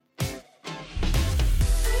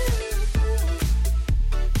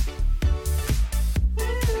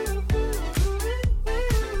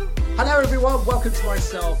Hello everyone, welcome to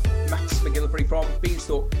myself, Max McGillivray from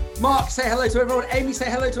Beanstalk. Mark, say hello to everyone. Amy, say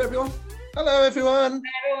hello to everyone. Hello everyone.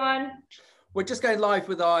 Hi everyone. We're just going live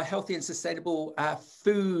with our Healthy and Sustainable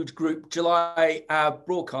Food Group July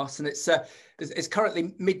broadcast, and it's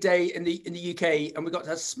currently midday in the UK, and we've got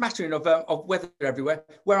a smattering of weather everywhere.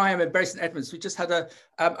 Where I am in Bury St Edmunds, we just had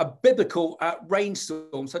a biblical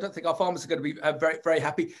rainstorm, so I don't think our farmers are going to be very, very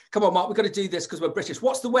happy. Come on, Mark, we've got to do this because we're British.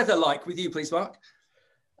 What's the weather like with you, please, Mark?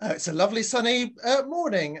 It's a lovely sunny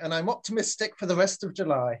morning, and I'm optimistic for the rest of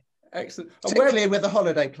July. Excellent. Particularly with a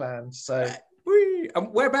holiday planned. So.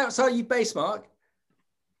 And whereabouts are you based, Mark?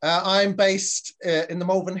 I'm based in the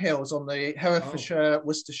Malvern Hills on the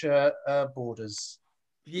Herefordshire-Worcestershire borders.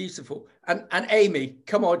 Beautiful. And Amy,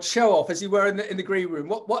 come on, show off as you were in the green room.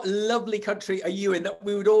 What lovely country are you in that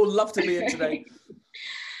we would all love to be in today?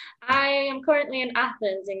 I am currently in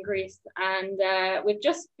Athens in Greece, and we've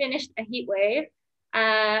just finished a heat wave,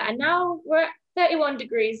 and now we're at 31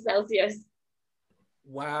 degrees Celsius.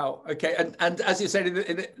 Wow. Okay. And as you said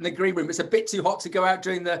in the green room, it's a bit too hot to go out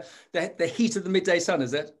during the heat of the midday sun,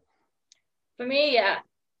 is it? For me, yeah.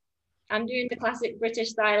 I'm doing the classic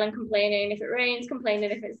British style and complaining if it rains, complaining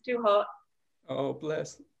if it's too hot. Oh,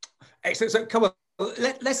 bless. Excellent. So come on.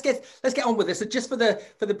 Let's get on with this. So just for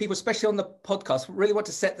the people, especially on the podcast, we really want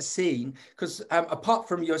to set the scene because apart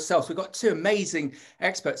from yourselves, we've got two amazing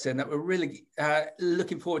experts in that we're really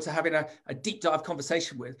looking forward to having a deep dive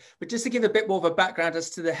conversation with. But just to give a bit more of a background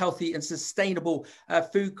as to the Healthy and Sustainable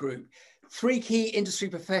Food Group, three key industry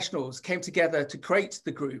professionals came together to create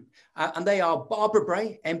the group, and they are Barbara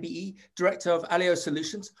Bray, MBE, Director of Alio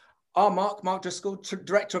Solutions, Mark Driscoll,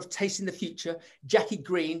 Director of Tasting the Future, Jackie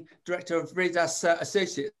Green, Director of Veritas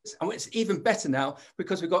Associates. And it's even better now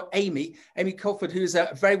because we've got Amy Colford, who's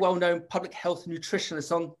a very well-known public health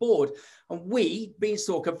nutritionist on board. And we,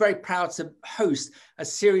 Beanstalk, are very proud to host a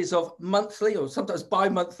series of monthly or sometimes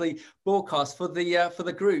bi-monthly broadcasts for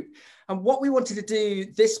the group. And what we wanted to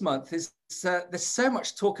do this month is there's so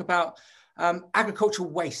much talk about agricultural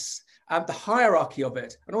waste, the hierarchy of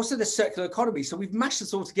it, and also the circular economy. So we've mashed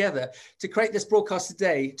this all together to create this broadcast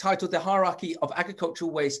today titled The Hierarchy of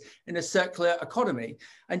Agricultural Waste in a Circular Economy.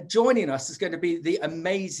 And joining us is going to be the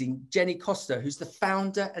amazing Jenny Costa, who's the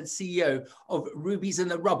founder and CEO of Rubies in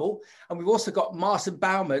the Rubble. And we've also got Martin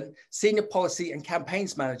Baumann, Senior Policy and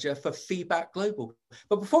Campaigns Manager for Feedback Global.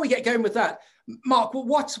 But before we get going with that, Mark,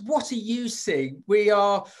 what are you seeing? We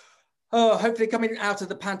are hopefully coming out of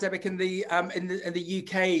the pandemic in the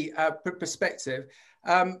UK perspective.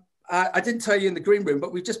 I didn't tell you in the green room,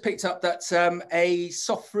 but we've just picked up that a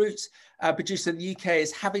soft fruit producer in the UK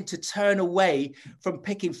is having to turn away from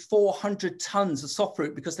picking 400 tons of soft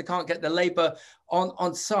fruit because they can't get the labour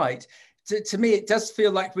on site. To me, it does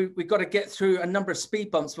feel like we've got to get through a number of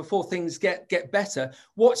speed bumps before things get better.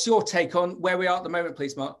 What's your take on where we are at the moment,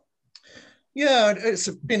 please, Mark? Yeah, it's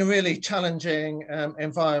been a really challenging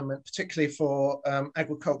environment, particularly for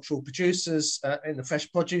agricultural producers in the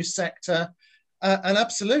fresh produce sector. And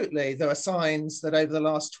absolutely, there are signs that over the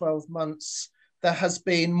last 12 months, there has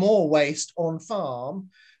been more waste on farm,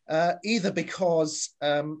 either because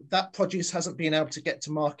that produce hasn't been able to get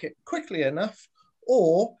to market quickly enough,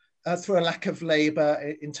 or through a lack of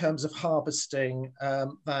labour in terms of harvesting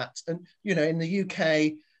that. And, you know, in the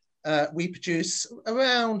UK, we produce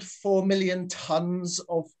around 4 million tonnes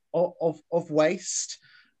of waste,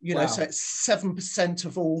 you know, so it's 7%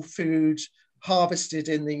 of all food harvested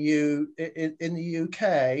in the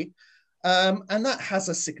UK. And that has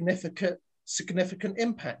a significant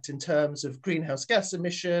impact in terms of greenhouse gas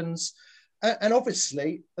emissions. And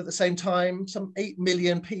obviously, at the same time, some 8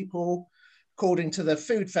 million people, according to the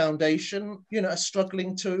Food Foundation, you know, are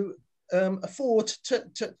struggling to afford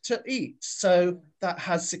to eat. So that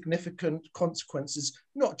has significant consequences,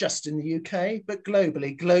 not just in the UK, but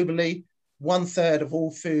globally. Globally, 1/3 of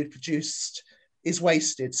all food produced is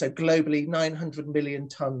wasted. So globally, 900 million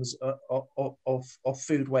tonnes of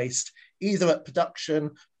food waste, either at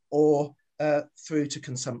production or through to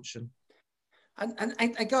consumption.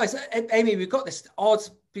 And guys, Amy, we've got this odd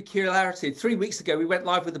peculiarity. 3 weeks ago, we went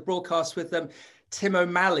live with the broadcast with Tim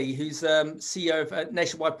O'Malley, who's CEO of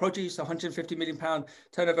Nationwide Produce, a £150 million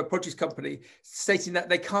turnover produce company, stating that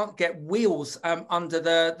they can't get wheels under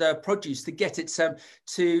the produce to get it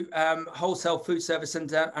to wholesale food service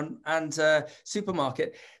and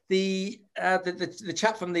supermarket. The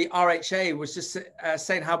chap from the RHA was just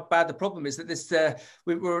saying how bad the problem is, that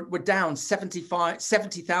we're down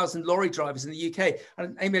 70,000 lorry drivers in the UK.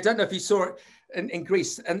 And Amy, I don't know if you saw it in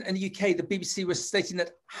Greece and the UK, the BBC was stating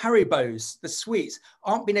that Haribo's, the sweets,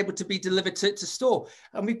 aren't being able to be delivered to store.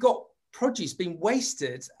 And we've got produce being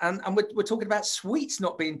wasted, and we're talking about sweets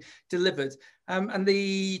not being delivered. And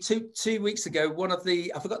the two weeks ago, one of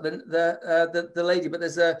the, I forgot the lady, but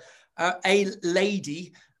there's a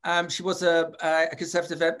lady. She was a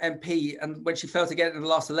Conservative MP, and when she failed again in the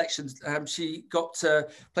last elections, she got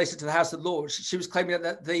placed into the House of Lords. She was claiming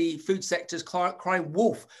that the food sector is crying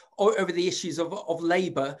wolf over the issues of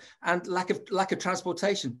labour and lack of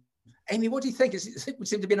transportation. Amy, what do you think? It would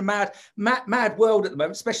seem to be in a mad world at the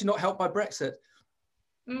moment, especially not helped by Brexit.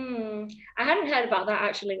 I hadn't heard about that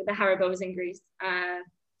actually, with the Haribo's in Greece. And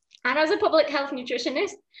as a public health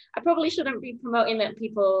nutritionist, I probably shouldn't be promoting that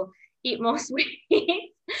people eat more sweets.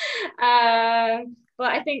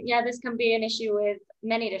 But I think, yeah, this can be an issue with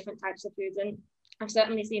many different types of foods. And I've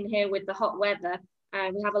certainly seen here with the hot weather,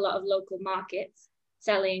 we have a lot of local markets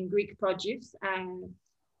selling Greek produce.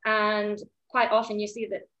 And quite often you see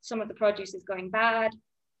that some of the produce is going bad,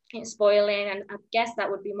 it's spoiling. And I guess that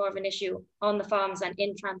would be more of an issue on the farms and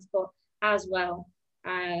in transport as well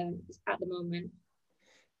at the moment.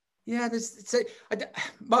 Yeah,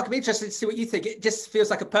 Mark, I'm interested to see what you think. It just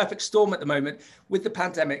feels like a perfect storm at the moment with the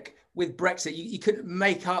pandemic, with Brexit. You couldn't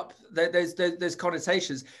make up those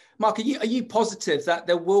connotations. Mark, are you positive that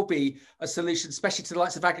there will be a solution, especially to the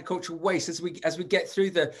likes of agricultural waste, as we get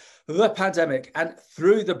through the pandemic and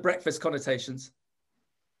through the breakfast connotations?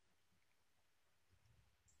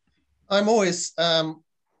 I'm always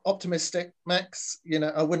optimistic, Max. You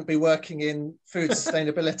know, I wouldn't be working in food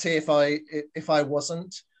sustainability if I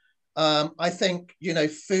wasn't. I think, you know,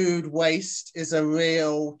 food waste is a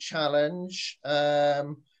real challenge.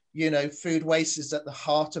 You know, food waste is at the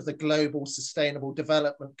heart of the global sustainable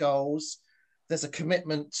development goals. There's a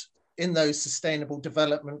commitment in those sustainable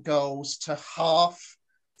development goals to halve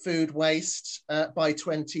food waste by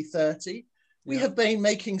 2030. We have been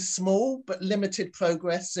making small but limited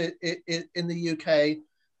progress in the UK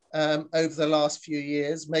over the last few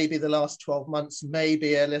years. Maybe the last 12 months,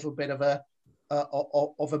 maybe a little bit of a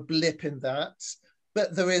blip in that.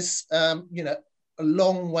 But there is, you know, a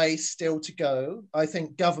long way still to go. I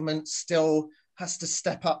think government still has to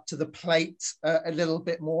step up to the plate a little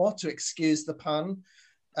bit more, to excuse the pun,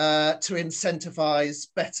 to incentivize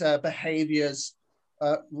better behaviors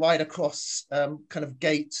right across kind of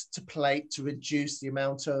gate to plate to reduce the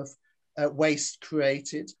amount of waste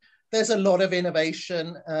created. There's a lot of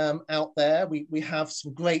innovation out there. We have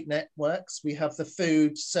some great networks. We have the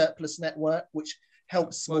Food Surplus Network, which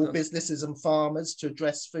helps small businesses and farmers to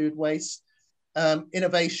address food waste.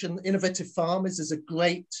 Innovative Farmers is a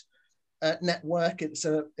great network. It's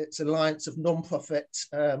an alliance of non-profit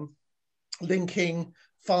linking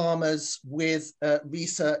farmers with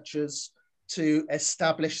researchers to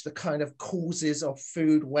establish the kind of causes of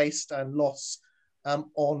food waste and loss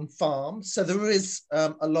on farms. So there is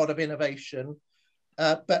a lot of innovation,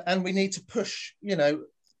 and we need to push, you know,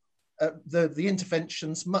 the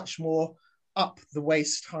interventions much more up the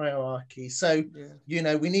waste hierarchy. So, you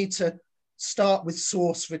know, we need to start with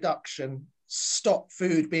source reduction, stop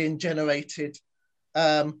food being generated,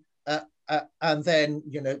 and then,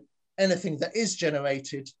 you know, anything that is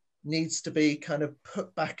generated needs to be kind of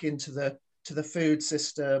put back into the food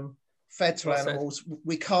system, fed to animals.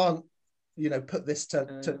 We can't, you know, put this to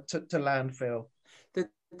landfill.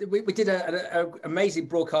 We did an amazing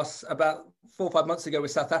broadcast about 4 or 5 months ago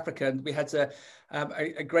with South Africa, and we had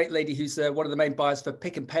a great lady who's one of the main buyers for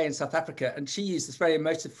Pick and Pay in South Africa, and she used this very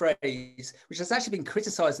emotive phrase, which has actually been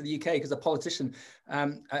criticised in the UK because a politician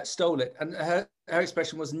stole it, and her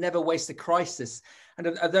expression was "never waste a crisis."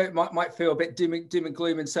 And although it might feel a bit doom and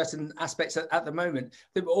gloom in certain aspects at the moment,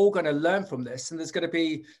 we're all going to learn from this, and there's going to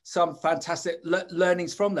be some fantastic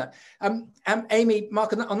learnings from that. Amy,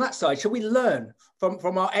 Mark, on that side, shall we learn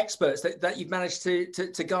from our experts that you've managed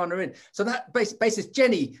to garner in? So that basis,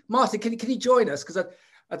 Jenny, Martin, can you join us? Because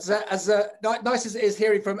as nice as it is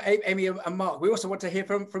hearing from Amy and Mark, we also want to hear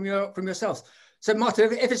from yourselves. So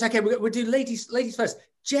Martin, if it's okay, we'll do ladies first.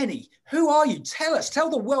 Jenny, who are you? Tell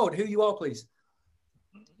the world who you are, please.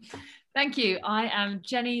 Thank you. I am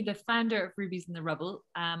Jenny, the founder of Rubies in the Rubble.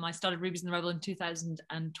 I started Rubies in the Rubble in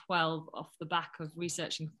 2012 off the back of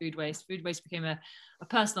researching food waste. Food waste became a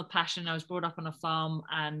personal passion. I was brought up on a farm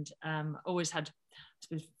and always had, I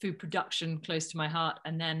suppose, food production close to my heart,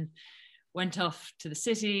 and then went off to the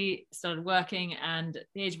city, started working, and at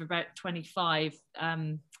the age of about 25,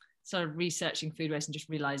 started researching food waste and just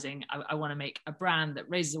realizing I want to make a brand that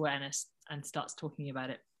raises awareness and starts talking about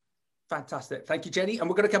it. Fantastic. Thank you, Jenny. And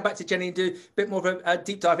we're going to come back to Jenny and do a bit more of a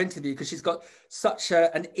deep dive interview because she's got such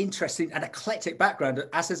an interesting and eclectic background,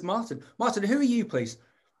 as has Martin. Martin, who are you, please?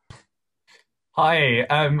 Hi,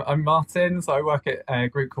 I'm Martin. So I work at a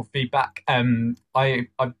group called Feedback.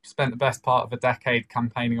 I've spent the best part of a decade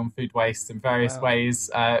campaigning on food waste in various Wow. ways.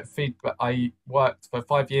 I worked for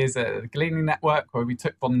 5 years at the Gleaning Network, where we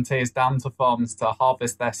took volunteers down to farms to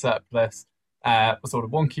harvest their surplus, sort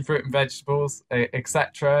of wonky fruit and vegetables,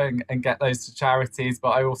 etc., and get those to charities.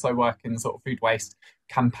 But I also work in sort of food waste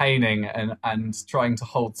campaigning and trying to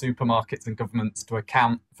hold supermarkets and governments to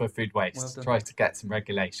account for food Well waste, done. try to get some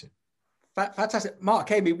regulation. Fantastic, Mark,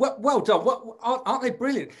 Amy, well done. What aren't they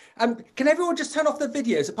brilliant? Can everyone just turn off the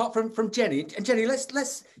videos apart from Jenny? And Jenny,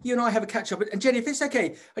 let's you and I have a catch up. And Jenny, if it's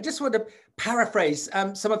okay, I just want to paraphrase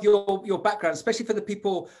some of your background, especially for the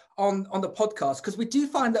people on the podcast, because we do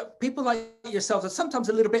find that people like yourselves are sometimes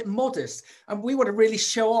a little bit modest, and we want to really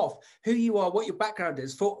show off who you are, what your background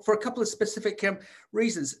is, for a couple of specific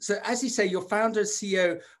reasons. So, as you say, you're founder and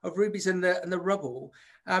CEO of Rubies in the Rubble.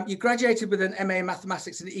 You graduated with an MA in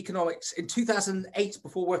Mathematics and Economics in 2008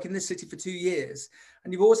 before working in this city for 2 years.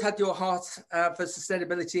 And you've always had your heart for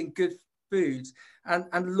sustainability and good food,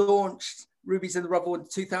 and launched Rubies in the Rubble in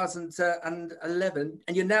 2011.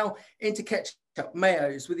 And you're now into ketchup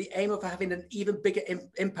mayos with the aim of having an even bigger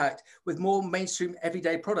impact with more mainstream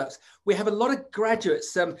everyday products. We have a lot of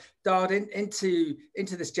graduates dialed into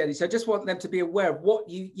this, Jenny. So I just want them to be aware of what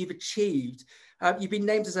you've achieved. You've been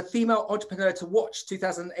named as a female entrepreneur to watch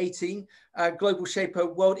 2018 Global Shaper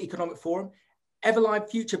World Economic Forum, Everline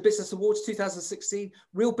Future Business Awards 2016,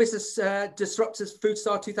 Real Business Disruptors Food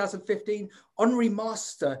Star 2015, Honorary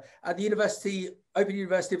Master at the Open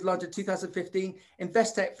University of London 2015,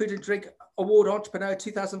 Investec Food and Drink Award Entrepreneur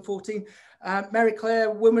 2014, Mary Claire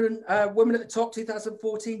Women at the Top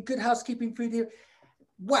 2014, Good Housekeeping Food Hero.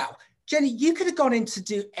 Wow, Jenny, you could have gone in to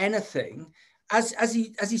do anything. As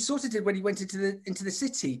he sort of did when he went into the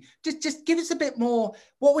city. Just give us a bit more.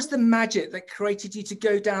 What was the magic that created you to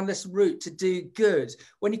go down this route to do good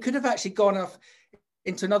when you could have actually gone off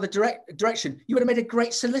into another direction? You would have made a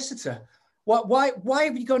great solicitor. Why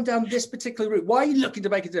have you gone down this particular route? Why are you looking to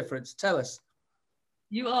make a difference? Tell us.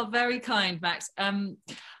 You are very kind, Max.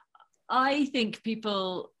 I think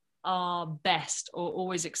people are best or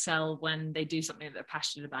always excel when they do something that they're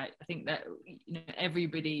passionate about. I think that, you know,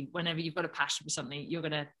 everybody, whenever you've got a passion for something, you're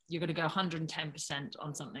gonna go 110%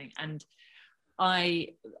 on something. And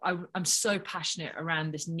I'm so passionate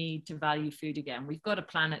around this need to value food again. We've got a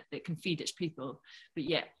planet that can feed its people, but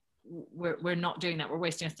yet we're not doing that. We're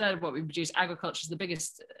wasting a third of what we produce. Agriculture is the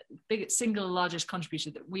biggest single largest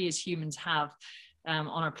contributor that we as humans have on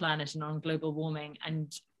our planet and on global warming,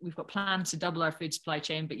 and we've got plans to double our food supply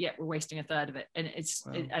chain, but yet we're wasting a third of it, and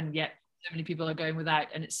and yet so many people are going without.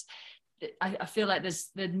 And I feel like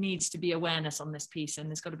there needs to be awareness on this piece, and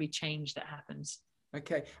there's got to be change that happens.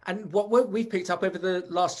 Okay, and what we've picked up over the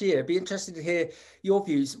last year, be interested to hear your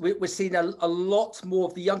views. We're seeing a lot more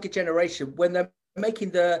of the younger generation when they're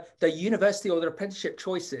making the university or their apprenticeship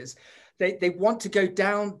choices. They want to go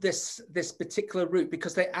down this particular route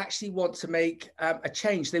because they actually want to make a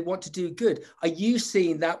change. They want to do good. Are you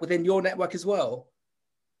seeing that within your network as well?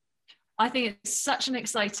 I think it's such an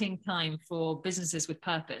exciting time for businesses with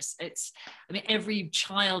purpose. Every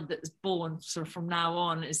child that's born sort of from now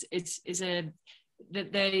on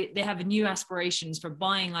they have new aspirations for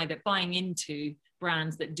either buying into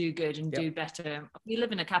brands that do good and do better. We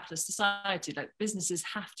live in a capitalist society. Like, businesses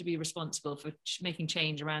have to be responsible for making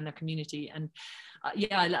change around their community. And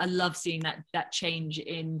I love seeing that change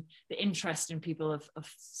in the interest in people of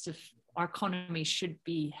our economy should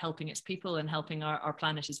be helping its people and helping our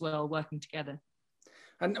planet as well, working together.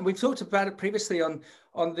 And we've talked about it previously on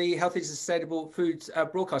the Healthy Sustainable Foods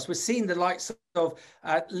broadcast. We're seeing the likes of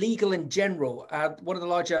Legal & General, one of the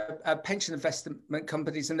larger pension investment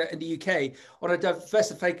companies in the UK, on a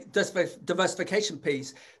diversification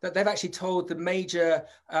piece, that they've actually told the major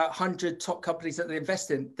 100 top companies that they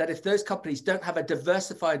invest in that if those companies don't have a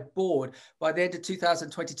diversified board by the end of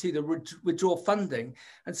 2022, they'll withdraw funding.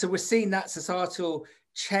 And so we're seeing that societal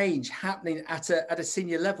change happening at a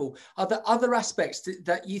senior level. Are there other aspects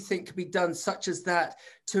that you think could be done, such as that,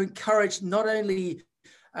 to encourage not only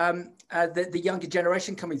the younger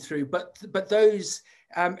generation coming through, but those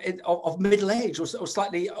of middle age or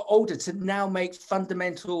slightly older to now make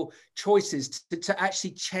fundamental choices to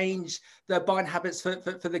actually change their buying habits for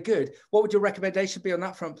the good? What would your recommendation be on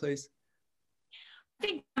that front, please? I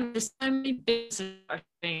think there's so many businesses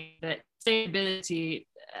that sustainability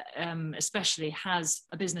especially has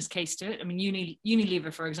a business case to it. I mean,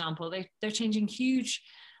 Unilever, for example, they're changing huge,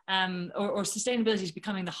 or sustainability is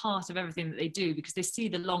becoming the heart of everything that they do because they see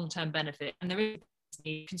the long-term benefit, and there is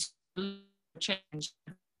change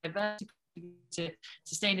to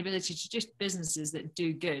sustainability to just businesses that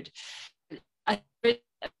do good. I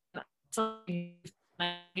something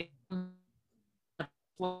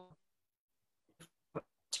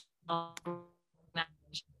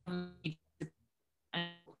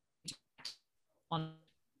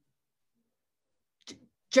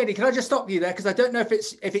Jenny, can I just stop you there, because I don't know if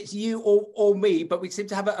it's you or me, but we seem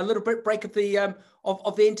to have a little bit break of the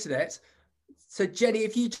of the internet. So Jenny,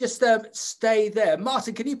 if you just stay there,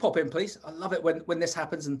 Martin, can you pop in, please? I love it when this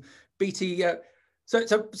happens. And BT,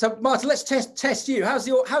 so Martin, let's test you. How's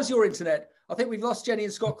your internet? I think we've lost Jenny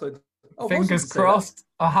in Scotland. Oh, fingers crossed.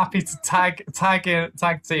 I'm happy to tag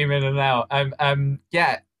team in and out.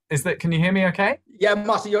 Yeah, can you hear me okay? Yeah,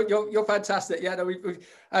 Martin, you're fantastic. Yeah, no,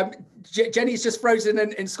 Jenny's just frozen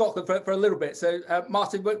in Scotland for a little bit. So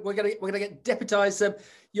Martin, we're gonna get deputise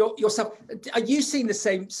yourself. Are you seeing the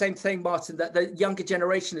same thing, Martin? That the younger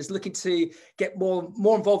generation is looking to get more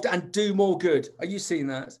involved and do more good. Are you seeing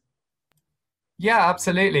that? Yeah,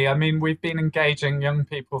 absolutely. I mean, we've been engaging young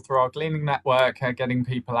people through our Gleaning network, getting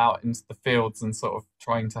people out into the fields and sort of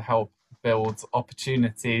trying to help build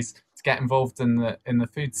opportunities to get involved in the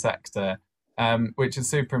food sector, which is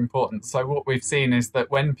super important. So what we've seen is that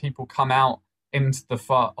when people come out onto the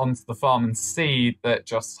farm and see that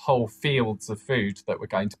just whole fields of food that were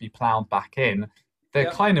going to be ploughed back in, the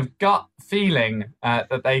kind of gut feeling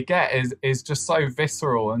that they get is just so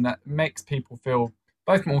visceral, and that makes people feel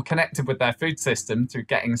both more connected with their food system through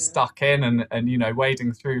getting stuck in and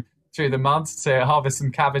wading through the mud to harvest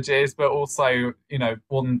some cabbages, but also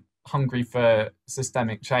hungry for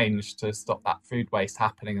systemic change to stop that food waste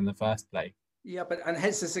happening in the first place. Yeah, and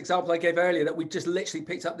hence this example I gave earlier that we just literally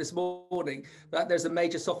picked up this morning, that there's a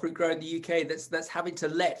major soft fruit grower in the UK that's having to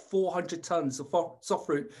let 400 tons of soft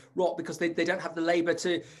fruit rot because they don't have the labour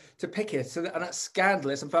to pick it. So and that's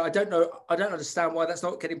scandalous. In fact, I don't understand why that's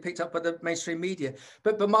not getting picked up by the mainstream media.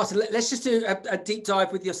 But Martin, let's just do a deep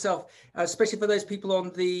dive with yourself, especially for those people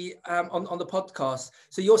on the on the podcast.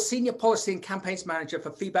 So you're Senior Policy and Campaigns Manager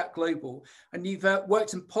for Feedback Global, and you've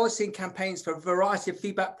worked in policy and campaigns for a variety of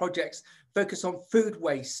feedback projects focused on food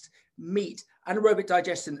waste, meat, anaerobic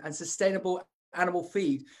digestion, and sustainable animal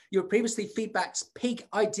feed. You were previously Feedback's Pig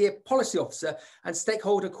Idea Policy Officer and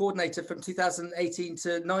Stakeholder Coordinator from 2018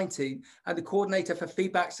 to 19, and the coordinator for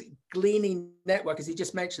Feedback's Gleaning Network, as he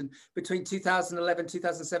just mentioned, between 2011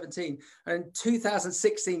 2017. And in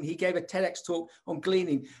 2016, he gave a TEDx talk on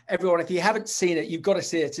gleaning. Everyone, if you haven't seen it, you've got to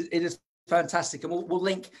see it. It is fantastic, and we'll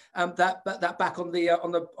link that back on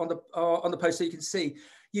the post so you can see.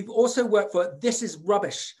 You've also worked for This Is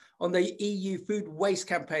Rubbish on the EU food waste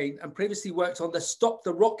campaign, and previously worked on the Stop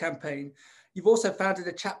the Rot campaign. You've also founded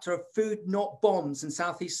a chapter of Food Not Bombs in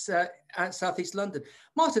Southeast London.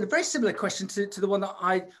 Martin, a very similar question to the one that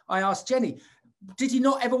I asked Jenny. Did you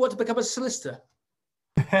not ever want to become a solicitor?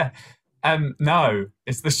 No,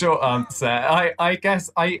 it's the short answer. I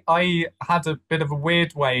guess I had a bit of a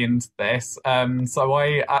weird way into this. So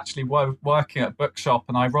I actually was working at a bookshop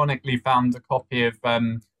and ironically found a copy of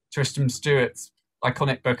Tristram Stewart's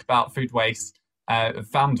iconic book about food waste,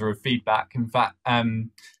 founder of Feedback. In fact,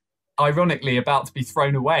 ironically about to be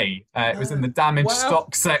thrown away. It was in the damaged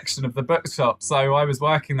stock section of the bookshop. So I was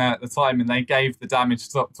working there at the time and they gave the damaged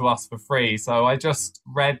stock to us for free. So I just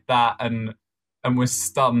read that and was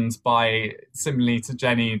stunned by, similarly to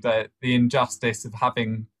Jenny, the injustice of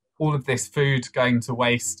having all of this food going to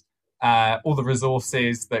waste, all the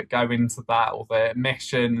resources that go into that, all the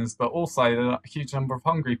emissions, but also the huge number of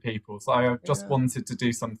hungry people. So I just wanted to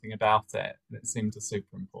do something about it. It seemed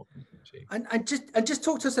super important to achieve. And just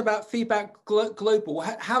talk to us about Feedback Global.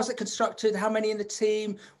 How's it constructed? How many in the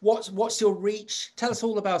team? What's your reach? Tell us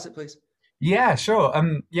all about it, please. Yeah, sure.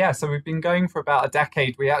 So we've been going for about a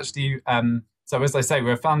decade. We actually so as I say, we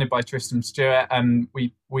were founded by Tristram Stewart, and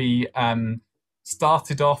we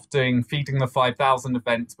started off doing Feeding the 5,000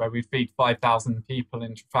 events where we feed 5,000 people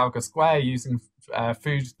in Trafalgar Square using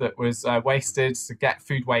food that was wasted to get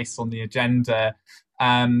food waste on the agenda.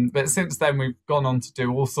 But since then, we've gone on to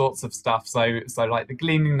do all sorts of stuff. So like the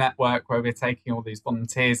Gleaning Network, where we're taking all these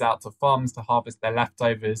volunteers out to farms to harvest their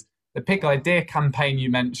leftovers. The Pig Idea campaign you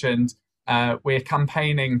mentioned, we're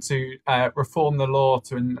campaigning to reform the law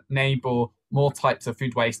to enable more types of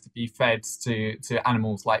food waste to be fed to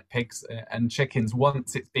animals like pigs and chickens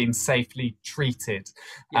once it's been safely treated.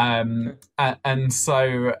 And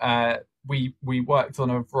so we worked on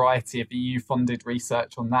a variety of EU-funded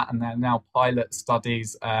research on that, and there are now pilot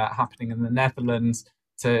studies happening in the Netherlands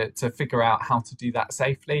to figure out how to do that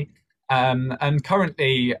safely. And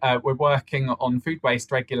currently we're working on food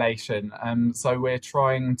waste regulation. So we're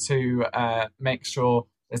trying to make sure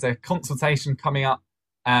there's a consultation coming up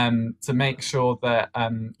to make sure that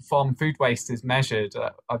farm food waste is measured.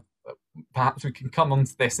 perhaps we can come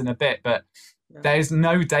onto this in a bit, but there's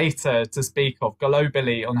no data to speak of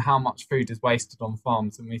globally on how much food is wasted on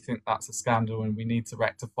farms, and we think that's a scandal, and we need to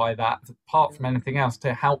rectify that, apart from anything else,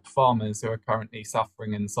 to help farmers who are currently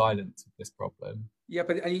suffering in silence with this problem. Yeah,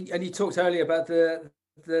 but and you talked earlier about the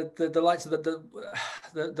likes of the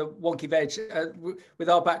wonky veg. With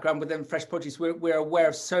our background within fresh produce, we're aware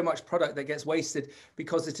of so much product that gets wasted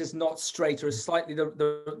because it is not straight or is slightly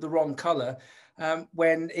the wrong color,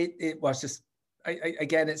 when it was just.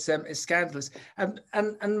 Again, it's scandalous.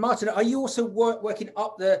 And Martin, are you also working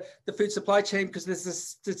up the food supply chain? Because there's a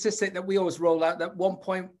statistic that we always roll out that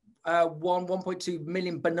 1.2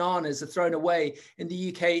 million bananas are thrown away in the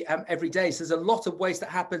UK every day. So there's a lot of waste that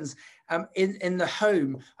happens in the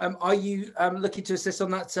home. Are you looking to assist on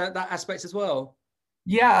that aspect as well?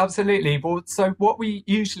 Yeah, absolutely. Well, so what we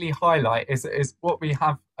usually highlight is what we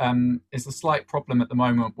have is a slight problem at the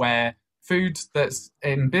moment where food that's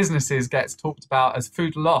in businesses gets talked about as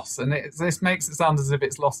food loss, and this makes it sound as if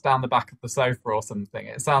it's lost down the back of the sofa or something.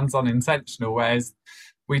 It sounds unintentional, whereas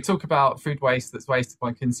we talk about food waste that's wasted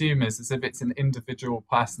by consumers as if it's an individual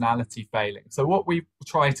personality failing. So what we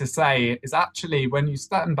try to say is actually, when you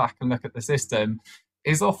stand back and look at the system,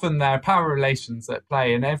 is often there are power relations at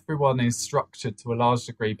play, and everyone is structured to a large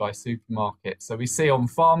degree by supermarkets. So we see on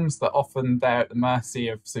farms that often they're at the mercy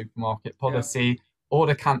of supermarket policy,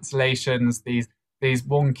 order cancellations, these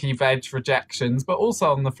wonky veg rejections, but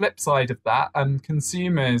also on the flip side of that,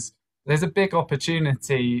 consumers, there's a big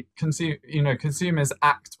opportunity. Consumers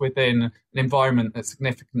act within an environment that's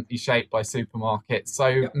significantly shaped by supermarkets.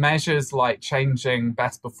 So measures like changing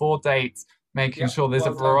best before dates, making sure there's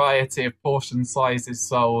a variety of portion sizes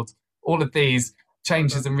sold, all of these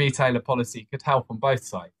changes in retailer policy could help on both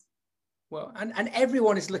sides. Well, and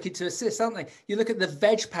everyone is looking to assist, aren't they? You look at the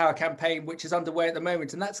Veg Power campaign, which is underway at the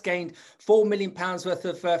moment, and that's gained £4 million worth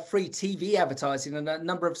of free TV advertising and a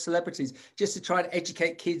number of celebrities just to try and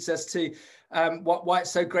educate kids as to why it's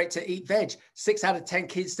so great to eat veg. 6 out of 10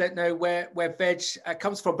 kids don't know where veg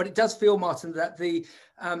comes from, but it does feel, Martin, that the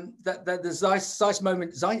zeitgeist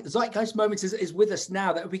moment is with us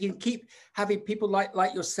now. That we can keep having people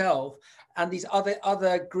like yourself and these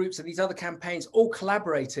other groups and these other campaigns all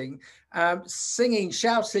collaborating, singing,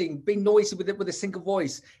 shouting, being noisy with a single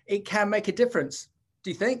voice. It can make a difference. Do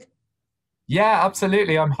you think? Yeah,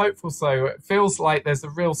 absolutely. I'm hopeful so. It feels like there's a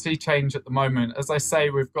real sea change at the moment. As I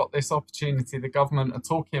say, we've got this opportunity. The government are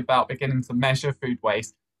talking about beginning to measure food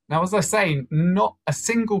waste. Now, as I say, not a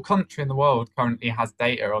single country in the world currently has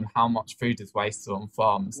data on how much food is wasted on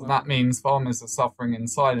farms. Wow. And that means farmers are suffering in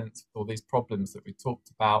silence with all these problems that we talked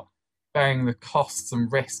about, bearing the costs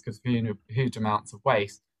and risk of huge amounts of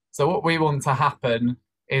waste. So what we want to happen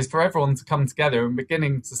is for everyone to come together and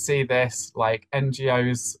beginning to see this, like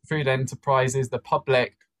NGOs, food enterprises, the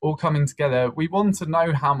public, all coming together. We want to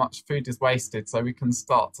know how much food is wasted so we can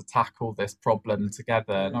start to tackle this problem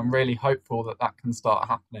together. And I'm really hopeful that that can start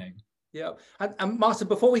happening. Yeah, and Martin,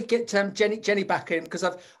 before we get Jenny back in, because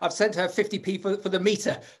I've sent her 50p for the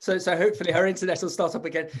meter, so hopefully her internet will start up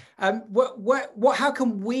again. How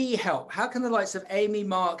can we help? How can the likes of Amy,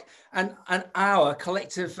 Mark, and our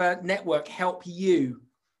collective network help you?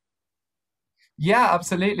 Yeah,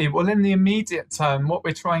 absolutely. Well, in the immediate term, what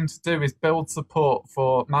we're trying to do is build support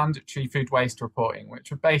for mandatory food waste reporting, which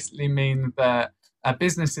would basically mean that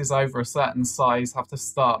businesses over a certain size have to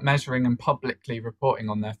start measuring and publicly reporting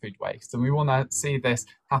on their food waste. And we want to see this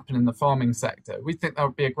happen in the farming sector. We think that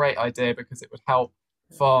would be a great idea because it would help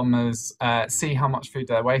farmers see how much food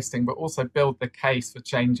they're wasting, but also build the case for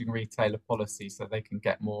changing retailer policy so they can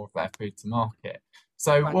get more of their food to market.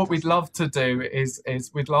 So Fantastic. What we'd love to do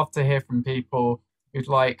is we'd love to hear from people who'd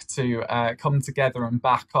like to come together and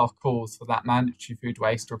back our calls for that mandatory food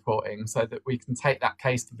waste reporting so that we can take that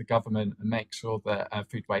case to the government and make sure that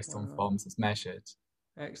food waste on farms is measured.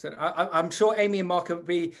 Excellent. I'm sure Amy and Mark will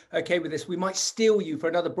be okay with this. We might steal you for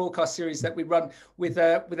another broadcast series that we run with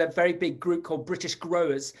a very big group called British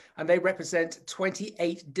Growers, and they represent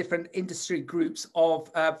 28 different industry groups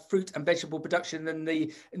of fruit and vegetable production in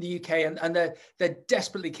the UK, and they're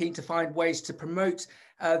desperately keen to find ways to promote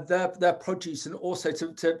their produce and also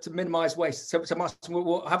to minimise waste. So Martin,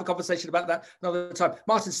 we'll have a conversation about that another time.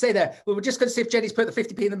 Martin, stay there. We're just going to see if Jenny's put the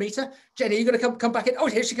 50p in the meter. Jenny, are you going to come back in? Oh,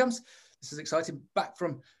 here she comes. This is exciting. Back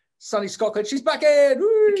from sunny Scotland. She's back in.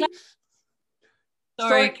 Woo!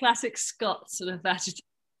 Sorry, classic Scots sort of attitude.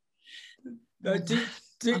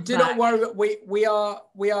 Do not worry. We are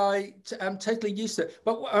totally used to it.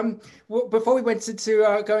 But before we went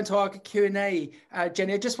to go into our Q&A,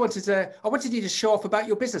 Jenny, I wanted you to show off about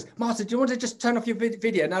your business. Martin, do you want to just turn off your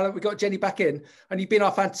video now that we've got Jenny back in, and you've been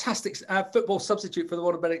our fantastic football substitute for the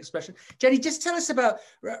want of better expression. Jenny, just tell us about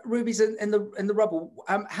Ruby's in the Rubble.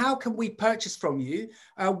 How can we purchase from you?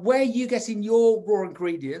 Where are you getting your raw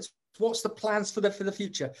ingredients? What's the plans for the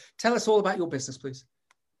future? Tell us all about your business, please.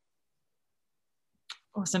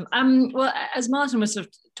 Awesome. Well, as Martin was sort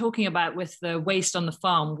of talking about with the waste on the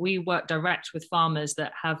farm, we work direct with farmers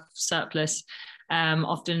that have surplus,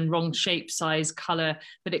 often wrong shape, size, color,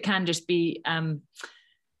 but it can just be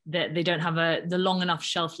that they don't have the long enough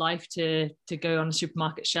shelf life to go on a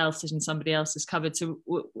supermarket shelf sitting in somebody else's cupboard. So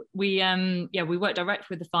we work direct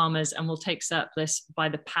with the farmers, and we'll take surplus by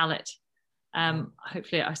the pallet.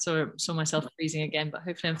 Hopefully, I saw myself freezing again, but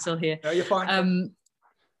hopefully I'm still here. No, you're fine.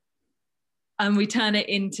 And we turn it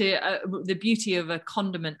into the beauty of a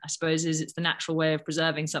condiment, I suppose, is it's the natural way of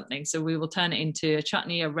preserving something. So we will turn it into a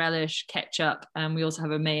chutney, a relish, ketchup, and we also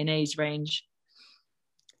have a mayonnaise range.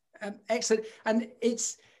 Excellent. And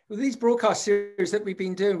it's with these broadcast series that we've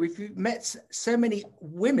been doing, we've met so many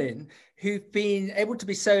women who've been able to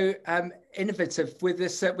be so innovative with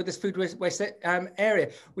this food waste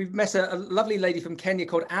area. We've met a lovely lady from Kenya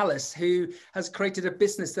called Alice, who has created a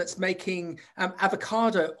business that's making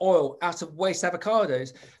avocado oil out of waste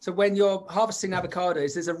avocados. So when you're harvesting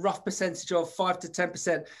avocados, there's a rough percentage of 5 to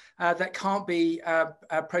 10% that can't be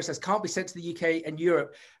processed, can't be sent to the UK and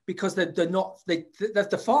Europe, because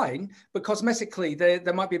they're fine, but cosmetically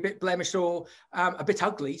they might be a bit blemished or a bit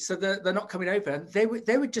ugly, so they're not coming over. And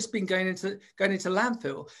they would just been going into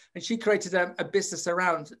landfill. And she created a business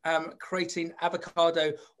around creating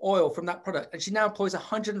avocado oil from that product. And she now employs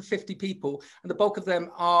 150 people, and the bulk of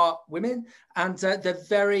them are women. And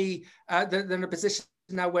they're in a position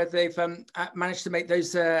now where they've managed to make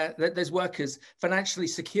those workers financially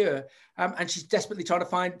secure, and she's desperately trying to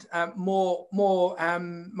find more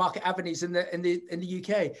market avenues in the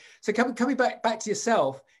UK. So coming back to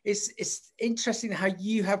yourself, it's interesting how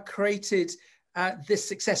you have created this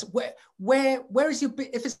success. Where is your,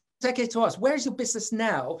 if it's okay to ask, where is your business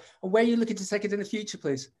now, and where are you looking to take it in the future,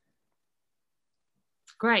 please?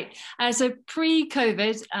 Great. So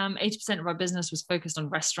pre-COVID, 80% of our business was focused on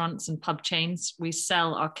restaurants and pub chains. We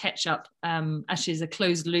sell our ketchup actually as a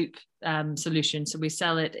closed loop solution. So we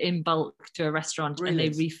sell it in bulk to a restaurant. Brilliant.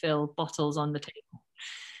 And they refill bottles on the table.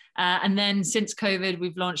 And then since COVID,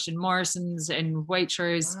 we've launched in Morrison's, in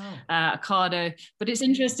Waitrose, wow. Ocado. But it's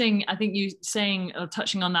interesting, I think you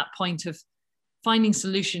touching on that point of finding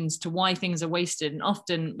solutions to why things are wasted. And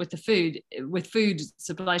often with food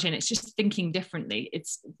supply chain, it's just thinking differently.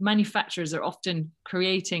 It's manufacturers are often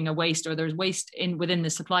creating a waste, or there's waste within the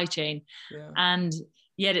supply chain. Yeah. And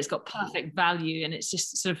yet it's got perfect value. And it's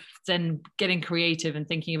just sort of then getting creative and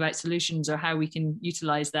thinking about solutions or how we can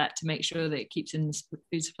utilize that to make sure that it keeps in the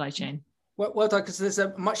food supply chain. Well done, because there's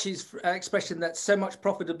a much used expression that so much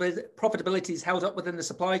profitability is held up within the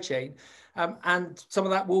supply chain, and some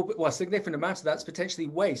of that a significant amount of that's potentially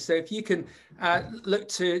waste. So if you can look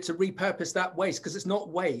to repurpose that waste, because it's not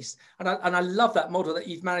waste, and I love that model that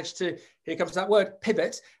you've managed to, here comes that word,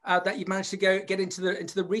 pivot, that you've managed to get into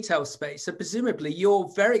the retail space. So presumably you're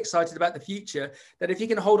very excited about the future, that if you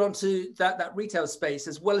can hold on to that retail space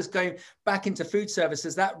as well as going back into food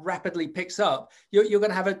services, that rapidly picks up, you're going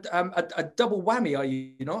to have a double whammy, are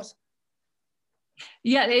you not?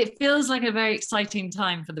 Yeah, it feels like a very exciting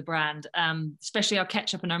time for the brand, especially our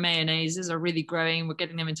ketchup and our mayonnaises are really growing. We're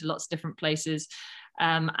getting them into lots of different places,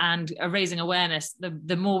 and raising awareness.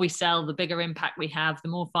 The more we sell, the bigger impact we have, the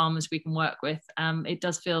more farmers we can work with. It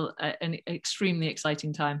does feel an extremely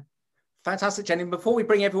exciting time. Fantastic, Jenny. Before we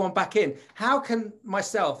bring everyone back in, how can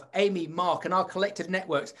myself, Amy, Mark, and our collective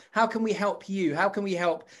networks, how can we help you? How can we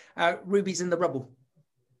help Ruby's in the Rubble?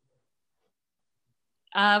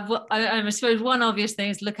 Well, I suppose one obvious thing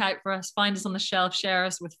is look out for us, find us on the shelf, share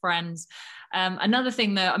us with friends. Another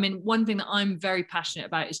thing though, one thing that I'm very passionate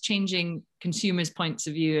about is changing consumers' points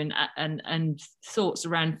of view and thoughts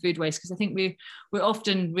around food waste, because I think we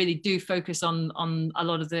often really do focus on a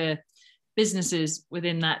lot of the businesses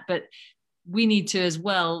within that, but we need to as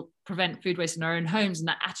well prevent food waste in our own homes, and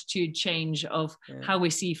that attitude change of how we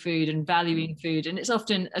see food and valuing food. And it's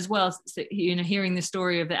often as well, hearing the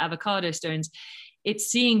story of the avocado stones,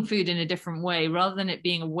 it's seeing food in a different way, rather than it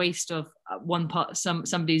being a waste of one part,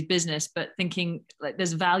 somebody's business, but thinking like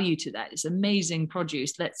there's value to that. It's amazing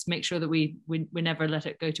produce. Let's make sure that we never let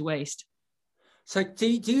it go to waste. So do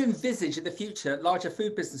you envisage in the future larger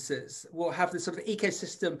food businesses will have this sort of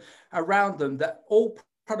ecosystem around them, that all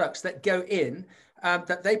products that go in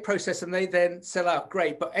that they process and they then sell out,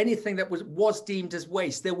 great. But anything that was deemed as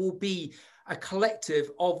waste, there will be a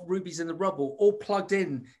collective of Rubies in the Rubble all plugged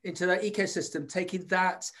into that ecosystem, taking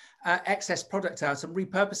that excess product out and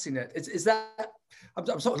repurposing it. Is that,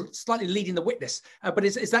 I'm sort of slightly leading the witness, but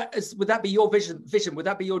would that be your vision? Would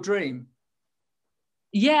that be your dream?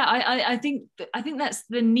 Yeah, I think that's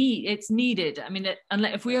the need. It's needed. I mean,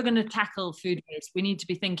 if we are going to tackle food waste, we need to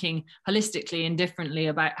be thinking holistically and differently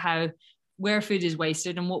about where food is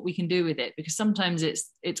wasted and what we can do with it, because sometimes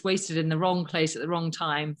it's wasted in the wrong place at the wrong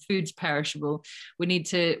time. Food's perishable. We need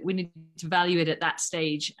to value it at that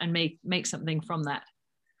stage and make something from that.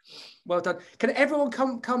 Well done. Can everyone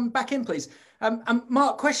come back in, please?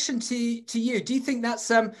 Mark, question to you. Do you think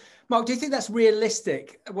that's Mark, do you think that's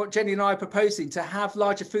realistic, what Jenny and I are proposing, to have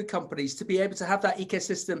larger food companies to be able to have that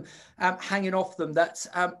ecosystem hanging off them, that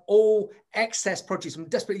all excess produce, I'm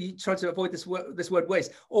desperately trying to avoid this word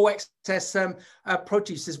waste, all excess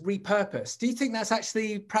produce is repurposed? Do you think that's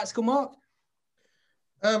actually practical, Mark?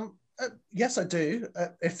 Yes, I do.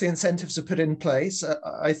 If the incentives are put in place,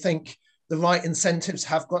 I think the right incentives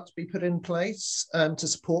have got to be put in place to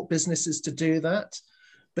support businesses to do that.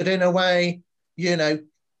 But in a way, you know,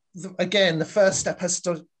 again, the first step has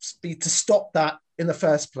to be to stop that in the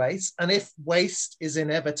first place. And if waste is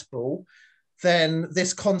inevitable, then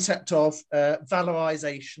this concept of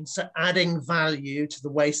valorization, so adding value to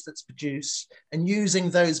the waste that's produced and using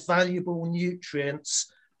those valuable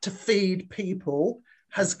nutrients to feed people,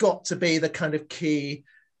 has got to be the kind of key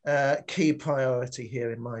priority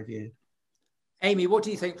here, in my view. Amy, what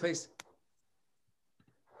do you think, please?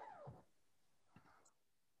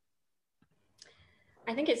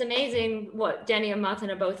 I think it's amazing what Jenny and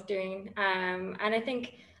Martin are both doing. And I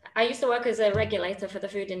think I used to work as a regulator for the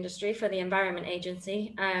food industry for the Environment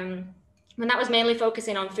Agency. And that was mainly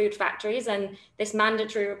focusing on food factories, and this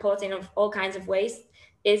mandatory reporting of all kinds of waste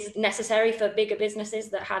is necessary for bigger businesses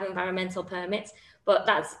that have environmental permits. But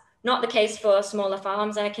that's not the case for smaller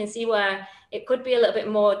farms. And I can see where it could be a little bit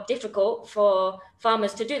more difficult for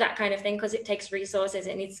farmers to do that kind of thing, because it takes resources,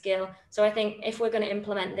 it needs skill. So I think if we're going to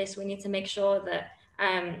implement this, we need to make sure that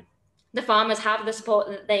the farmers have the support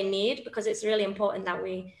that they need, because it's really important that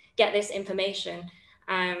we get this information.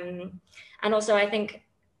 And also, I think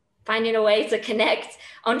finding a way to connect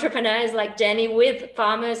entrepreneurs like Jenny with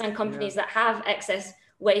farmers and companies that have excess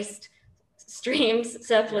waste streams,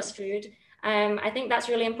 surplus food. I think that's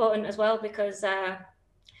really important as well, because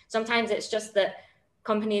sometimes it's just that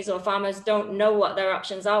companies or farmers don't know what their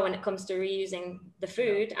options are when it comes to reusing the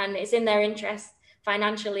food, and it's in their interest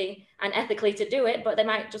financially and ethically to do it, but they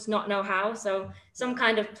might just not know how. So some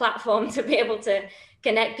kind of platform to be able to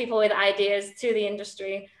connect people with ideas to the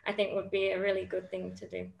industry, I think would be a really good thing to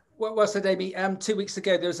do. Well said, Amy. 2 weeks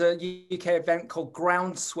ago, there was a UK event called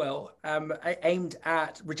Groundswell, aimed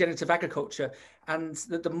at regenerative agriculture. And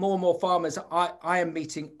the more and more farmers I am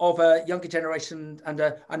meeting of a younger generation and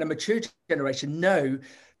a mature generation know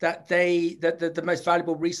that the most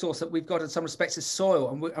valuable resource that we've got in some respects is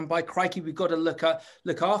soil, and by crikey, we've got to look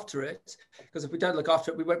after it, because if we don't look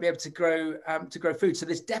after it, we won't be able to grow food. So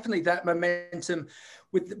there's definitely that momentum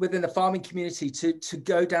within the farming community to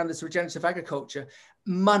go down this regenerative agriculture.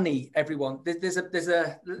 Money, everyone. There's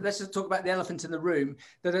a let's just talk about the elephant in the room.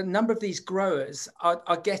 That a number of these growers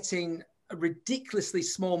are getting ridiculously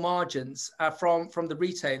small margins from the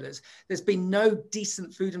retailers. There's been no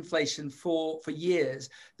decent food inflation for years.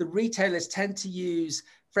 The retailers tend to use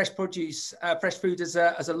fresh produce, fresh food as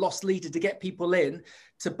a loss leader to get people in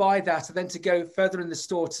to buy that, and then to go further in the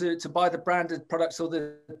store to buy the branded products or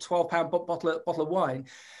the £12 bottle of wine.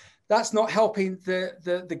 That's not helping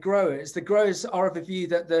the growers. The growers are of a view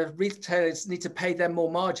that the retailers need to pay them more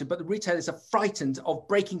margin, but the retailers are frightened of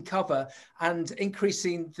breaking cover and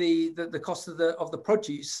increasing the cost of the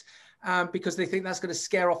produce, because they think that's going to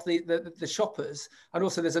scare off the shoppers. And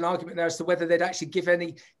also there's an argument there as to whether they'd actually give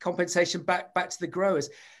any compensation back to the growers.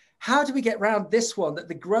 How do we get around this one, that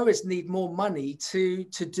the growers need more money to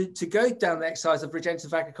go down the exercise of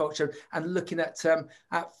regenerative agriculture and looking at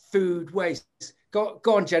food waste? Go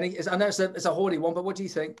on, Jenny. I know it's a horny one, but what do you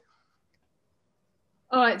think?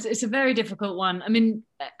 Oh, it's a very difficult one. I mean,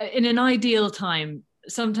 in an ideal time,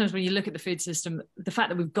 sometimes when you look at the food system, the fact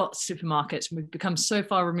that we've got supermarkets and we've become so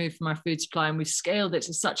far removed from our food supply, and we've scaled it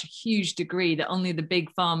to such a huge degree that only the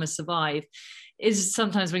big farmers survive, is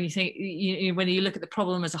sometimes when you think, when you look at the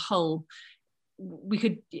problem as a whole, we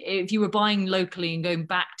could, if you were buying locally and going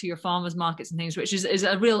back to your farmers markets and things, which is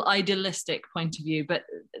a real idealistic point of view, but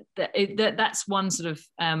that's one sort of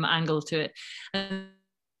angle to it. And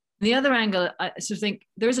the other angle, I sort of think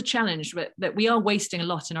there is a challenge that we are wasting a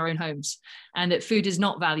lot in our own homes, and that food is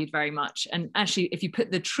not valued very much. And actually, if you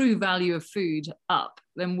put the true value of food up,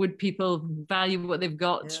 then would people value what they've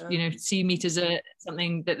got? Yeah. See meat as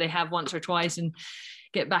something that they have once or twice, and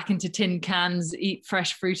get back into tin cans, eat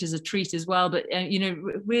fresh fruit as a treat as well. But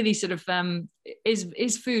really sort of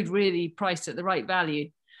is food really priced at the right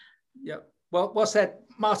value? Yeah. Well said.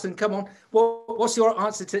 Martin, come on. What's your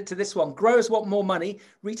answer to this one? Growers want more money.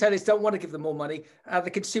 Retailers don't want to give them more money.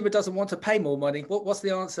 The consumer doesn't want to pay more money. What's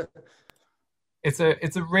the answer? It's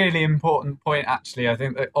a really important point, actually. I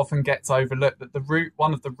think that often gets overlooked, that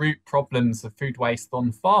one of the root problems of food waste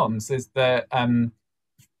on farms is that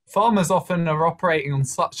farmers often are operating on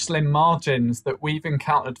such slim margins that we've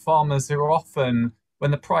encountered farmers who are often,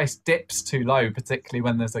 when the price dips too low, particularly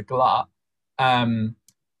when there's a glut,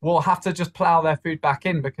 will have to just plow their food back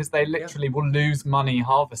in because they literally will lose money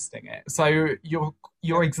harvesting it. So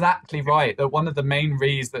you're exactly right that one of the main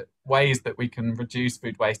ways that we can reduce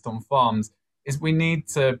food waste on farms is we need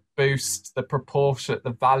to boost the proportion of the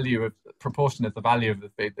value of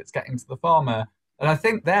the food that's getting to the farmer. And I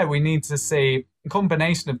think there we need to see a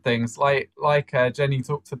combination of things like Jenny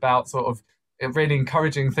talked about. Sort of a really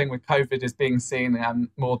encouraging thing with COVID is being seen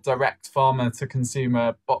more direct farmer to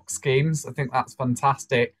consumer box schemes. I think that's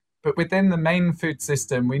fantastic. But within the main food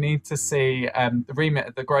system, we need to see the remit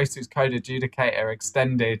of the Grocers Code Adjudicator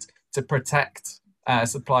extended to protect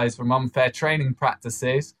suppliers from unfair trading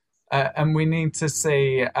practices. And we need to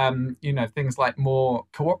see, things like more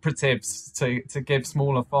cooperatives to give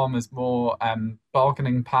smaller farmers more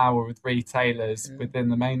bargaining power with retailers within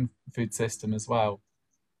the main food system as well.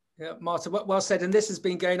 Yeah, Martin, well said. And this has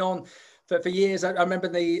been going on for years. I remember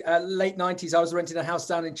in the late 90s, I was renting a house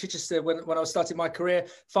down in Chichester when I was starting my career.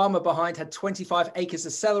 Farmer behind had 25 acres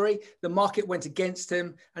of celery. The market went against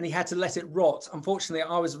him and he had to let it rot. Unfortunately,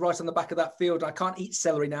 I was right on the back of that field. I can't eat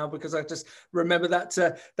celery now because I just remember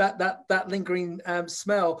that lingering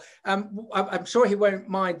smell. I'm sure he won't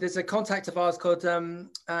mind. There's a contact of ours called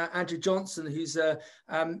Andrew Johnson, who's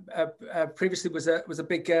previously was a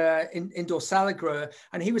big indoor salad grower,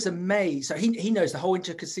 and he was amazed. So he knows the whole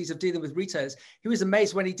intricacies of dealing with retailers. He was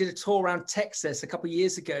amazed when he did a tour around Texas a couple of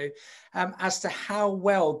years ago as to how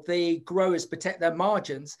well the growers protect their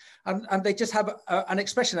margins, and they just have an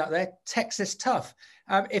expression out there: Texas tough.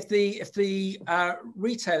 If the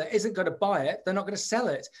retailer isn't going to buy it, they're not going to sell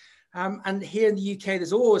it. And here in the UK,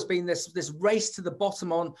 there's always been this race to the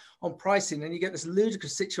bottom on pricing, and you get this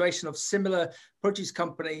ludicrous situation of similar produce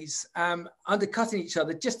companies undercutting each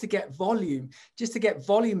other just to get volume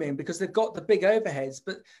in, because they've got the big overheads,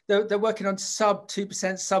 but they're working on sub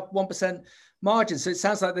 2%, sub 1% margins. So it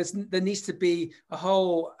sounds like there needs to be a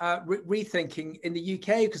whole rethinking in the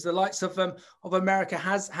UK, because the likes of America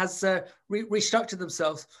has restructured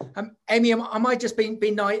themselves. Amy, am I just being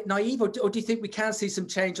naive, or do you think we can see some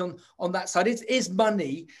change on that side? Is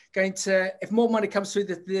money going to, if more money comes through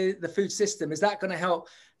the food system, is that going to help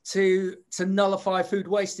to nullify food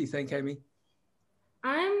waste, do you think, Amy?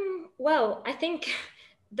 Well, I think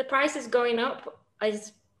the prices going up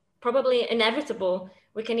is probably inevitable.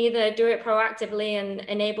 We can either do it proactively and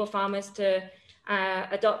enable farmers to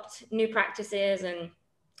adopt new practices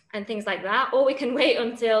and things like that, or we can wait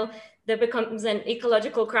until there becomes an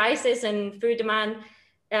ecological crisis and food demand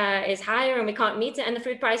is higher and we can't meet it and the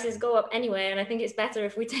food prices go up anyway. And I think it's better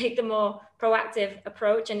if we take the more proactive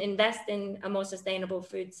approach and invest in a more sustainable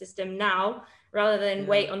food system now, rather than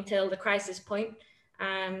wait until the crisis point.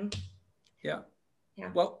 Yeah.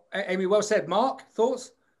 Well, Amy, well said. Mark,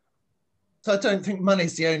 thoughts? So I don't think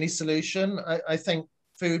money's the only solution. I think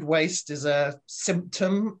food waste is a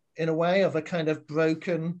symptom, in a way, of a kind of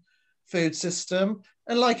broken food system.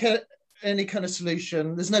 And like any kind of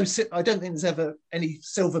solution, I don't think there's ever any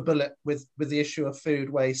silver bullet with the issue of food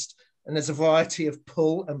waste. And there's a variety of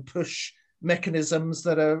pull and push mechanisms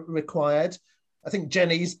that are required. I think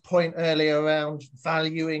Jenny's point earlier around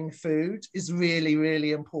valuing food is really,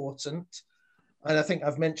 really important. And I think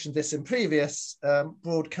I've mentioned this in previous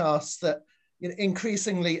broadcasts, that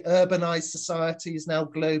increasingly urbanized societies now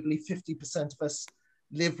globally, 50% of us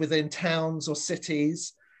live within towns or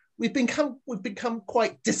cities. We've become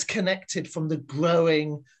quite disconnected from the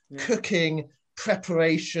growing, cooking,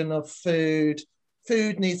 preparation of food.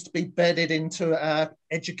 Food needs to be bedded into our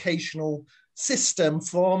educational system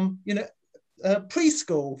from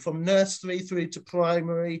preschool, from nursery through to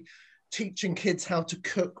primary, teaching kids how to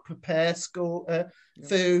cook, prepare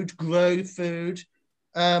food, grow food,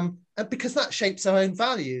 and because that shapes our own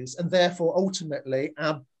values and therefore ultimately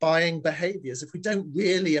our buying behaviours. If we don't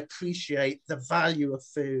really appreciate the value of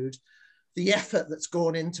food, the effort that's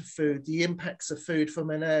gone into food, the impacts of food from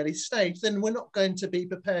an early stage, then we're not going to be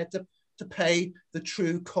prepared to pay the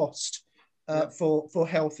true cost for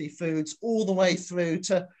healthy foods, all the way through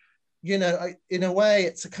to, you know, in a way,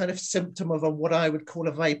 it's a kind of symptom of what I would call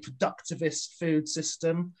a very productivist food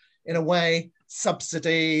system. In a way,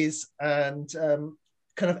 subsidies and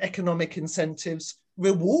kind of economic incentives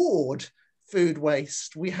reward food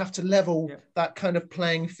waste. We have to level that kind of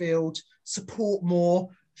playing field, support more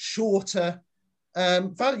shorter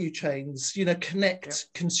value chains, you know, connect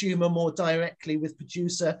consumer more directly with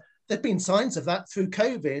producer. There've been signs of that through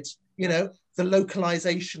COVID. You know, the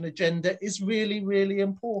localization agenda is really, really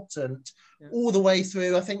important all the way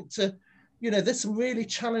through, I think, to, you know, there's some really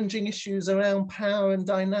challenging issues around power and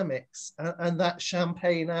dynamics and that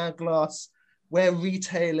champagne hourglass where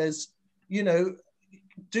retailers, you know,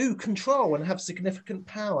 do control and have significant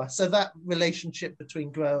power. So that relationship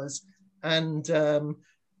between growers and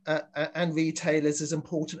retailers is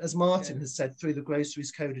important, as Martin has said, through the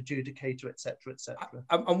Groceries Code Adjudicator, et cetera, et cetera.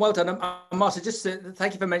 And well done. Martin, just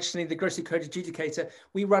thank you for mentioning the Grocery Code Adjudicator.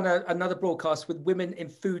 We run another broadcast with women in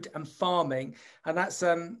food and farming, and that's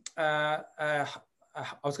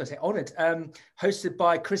I was going to say honoured, hosted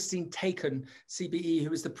by Christine Taken, CBE, who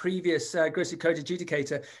was the previous Grocery Code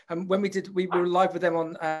Adjudicator. And when we were live with them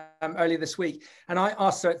on earlier this week, and I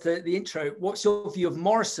asked her at the intro, what's your view of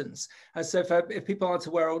Morrison's? And so if people aren't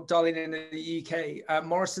aware, or dialing in the UK,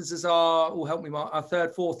 Morrison's is help me, Mark, our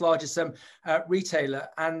third, fourth largest retailer.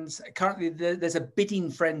 And currently there's a bidding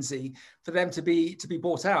frenzy for them to be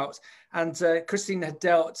bought out. And Christine had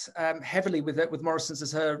dealt heavily with Morrison's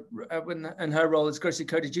as her in her role as Grocery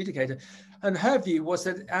Code Adjudicator, and her view was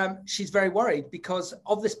that she's very worried because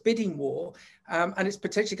of this bidding war, and it's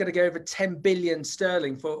potentially going to go over 10 billion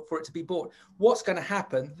sterling for it to be bought. What's going to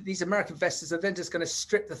happen? These American investors are then just going to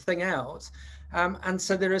strip the thing out. And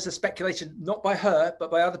so there is a speculation, not by her,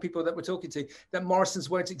 but by other people that we're talking to, that Morrison's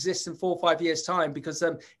won't exist in 4 or 5 years' time because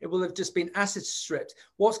it will have just been asset stripped.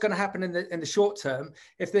 What's going to happen in the short term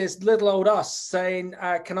if there's little old us saying,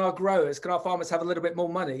 can our farmers have a little bit more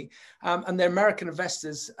money? And the American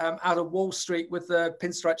investors out of Wall Street with the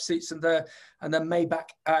pinstripe suits and the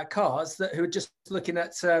Maybach cars who are just looking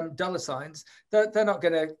at dollar signs, they're not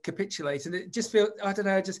going to capitulate. And it just feels, I don't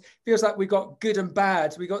know, it just feels like we've got good and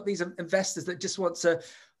bad. We got these investors that just want to,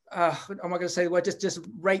 am I going to say the word, just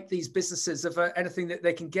rape these businesses of anything that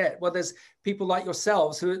they can get. Well, there's people like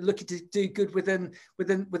yourselves who are looking to do good within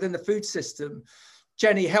the food system.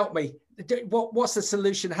 Jenny, help me. What's the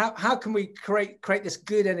solution? How can we create this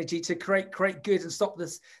good energy to create good and stop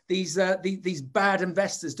these bad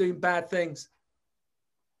investors doing bad things?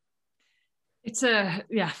 It's a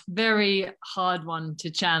very hard one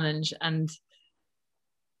to challenge, and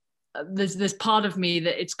there's part of me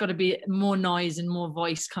that it's got to be more noise and more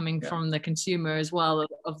voice coming from the consumer as well,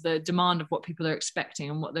 of the demand of what people are expecting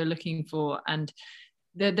and what they're looking for. And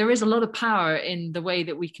there is a lot of power in the way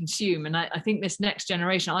that we consume. And I think this next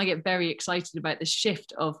generation, I get very excited about the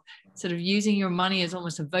shift of sort of using your money as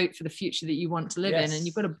almost a vote for the future that you want to live in. And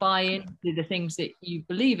you've got to buy into the things that you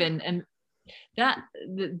believe in. And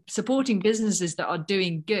supporting businesses that are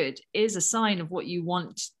doing good is a sign of what you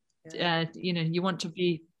want. You want to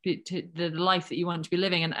be to the life that you want to be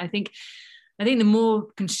living. And I think the more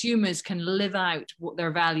consumers can live out what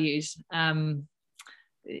their values and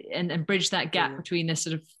bridge that gap between their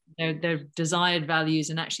sort of their desired values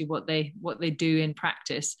and actually what they do in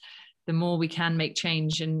practice, the more we can make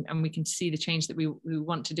change and we can see the change that we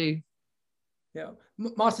want to do. Yeah.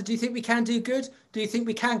 Martin, do you think we can do good? Do you think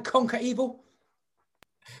we can conquer evil?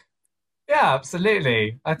 Yeah,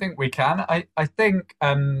 absolutely. I think we can. I think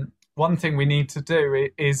one thing we need to do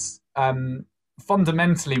is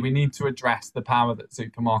fundamentally we need to address the power that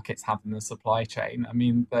supermarkets have in the supply chain. I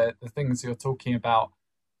mean, the things you're talking about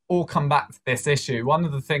all come back to this issue. One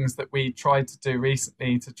of the things that we tried to do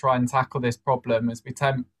recently to try and tackle this problem is we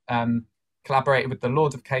collaborated with the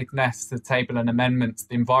Lord of Caithness to table an amendment to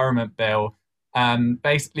the Environment Bill,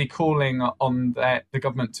 basically calling on the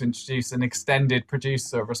government to introduce an extended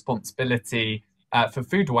producer responsibility for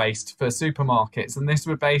food waste for supermarkets. And this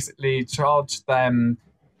would basically charge them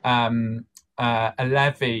a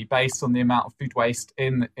levy based on the amount of food waste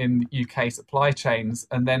in UK supply chains,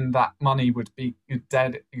 and then that money would be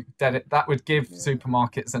that would give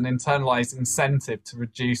supermarkets an internalized incentive to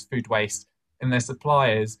reduce food waste in their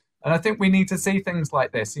suppliers. And I think we need to see things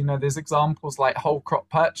like this. You know, there's examples like whole crop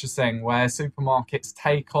purchasing where supermarkets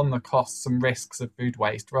take on the costs and risks of food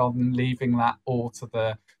waste rather than leaving that all to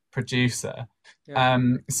the producer.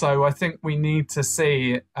 So I think we need to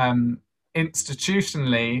see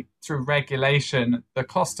institutionally through regulation the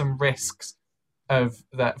cost and risks of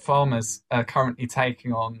that farmers are currently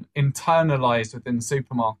taking on internalized within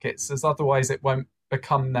supermarkets, as otherwise it won't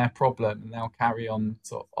become their problem and they'll carry on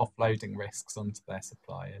sort of offloading risks onto their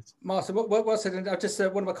suppliers. Martin, what said, and I've just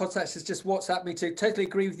one of my contacts has just WhatsApped me to totally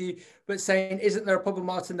agree with you, but saying, isn't there a problem,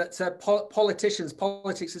 Martin, that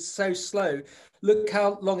politics is so slow? Look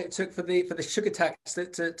how long it took for the sugar tax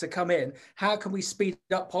to come in. How can we speed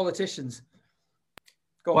up politicians?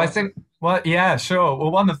 Go on, well, Martin. I think, well, yeah, sure.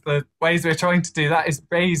 Well, one of the ways we're trying to do that is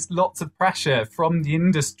raise lots of pressure from the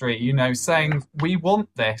industry, you know, saying we want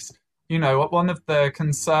this. You know, one of the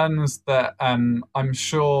concerns that I'm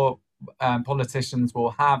sure politicians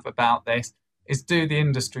will have about this is, do the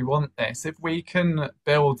industry want this? If we can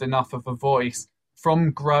build enough of a voice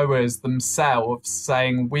from growers themselves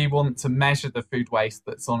saying we want to measure the food waste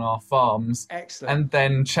that's on our farms, excellent, and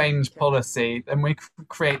then change policy, then we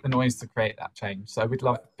create the noise to create that change. So we'd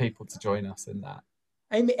love people to join us in that.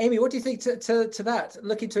 Amy, what do you think to that?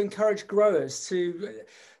 Looking to encourage growers to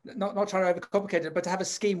not trying to overcomplicate it, but to have a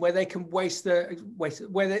scheme where they can where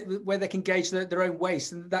they can gauge their own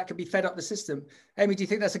waste, and that can be fed up the system. Amy, do you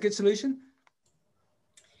think that's a good solution?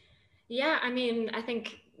 Yeah, I mean, I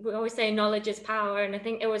think we always say knowledge is power, and I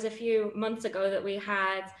think it was a few months ago that we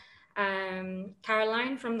had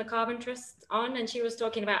Caroline from the Carbon Trust on, and she was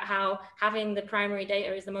talking about how having the primary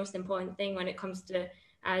data is the most important thing when it comes to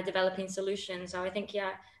developing solutions. So I think,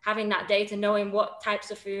 yeah, having that data, knowing what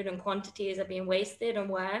types of food and quantities are being wasted and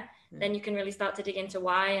where, then you can really start to dig into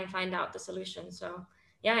why and find out the solution. So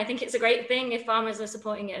yeah, I think it's a great thing if farmers are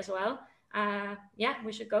supporting it as well. Yeah,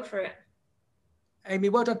 we should go for it. Amy,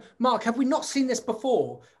 well done. Mark, have we not seen this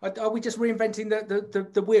before? Are we just reinventing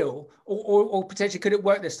the wheel, or potentially could it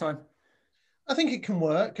work this time? I think it can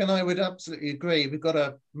work, and I would absolutely agree. We've got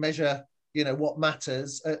to measure, you know, what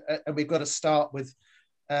matters, and we've got to start with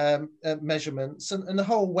measurements, and the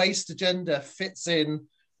whole waste agenda fits in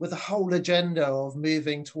with the whole agenda of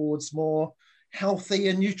moving towards more healthy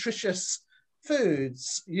and nutritious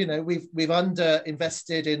foods. You know, we've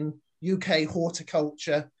underinvested in UK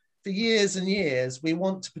horticulture for years and years. We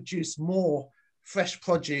want to produce more fresh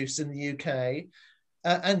produce in the UK,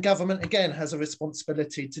 and government again has a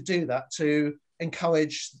responsibility to do that, to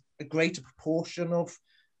encourage a greater proportion of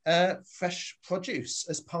fresh produce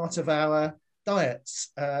as part of our diets,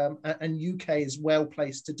 and UK is well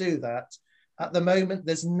placed to do that. At the moment,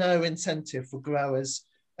 there's no incentive for growers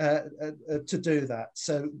to do that,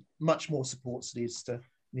 so much more support needs to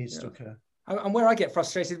occur. And where I get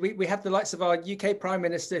frustrated, we have the likes of our UK Prime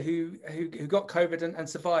Minister who got COVID and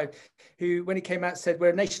survived, who, when he came out, said, we're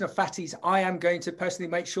a nation of fatties. I am going to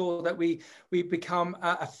personally make sure that we become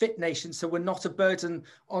a fit nation, so we're not a burden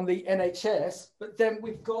on the NHS. But then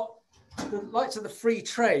we've got the likes of the free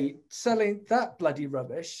trade selling that bloody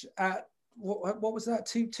rubbish at, what was that?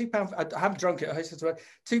 £2. I haven't drunk it. I hope right.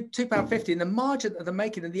 £2.50, and the margin that they're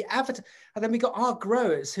making, and the advert. And then we got our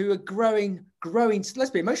growers who are growing. Let's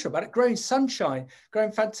be emotional about it. Growing sunshine,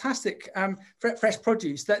 growing fantastic fresh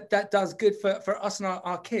produce that does good for us and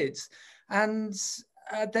our kids. And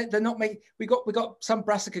they're not making. We got some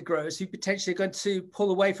brassica growers who potentially are going to pull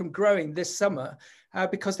away from growing this summer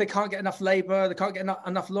because they can't get enough labour. They can't get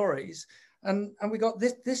enough lorries. And we got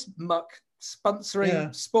this muck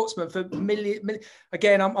sponsoring sportsmen for million.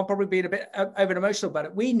 Again, I'm probably being a bit over emotional about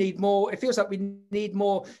it. We need more. It feels like we need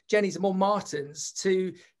more Jennies and more Martins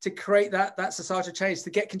to create that societal change, to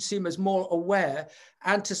get consumers more aware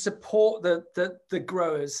and to support the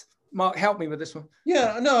growers. Mark, help me with this one.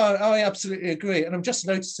 Yeah, no, I absolutely agree. And I'm just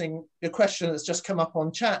noticing a question that's just come up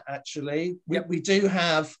on chat, actually. We do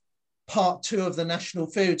have part 2 of the National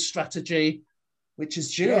Food Strategy, which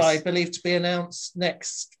is due, I believe, to be announced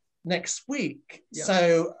next week.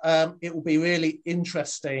 So it will be really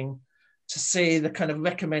interesting to see the kind of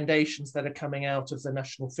recommendations that are coming out of the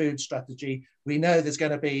National Food Strategy. We know there's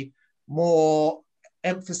going to be more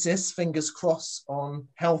emphasis, fingers crossed, on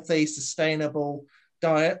healthy, sustainable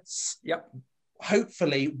diets.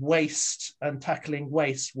 Hopefully waste and tackling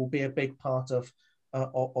waste will be a big part of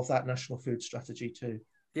that National Food Strategy too.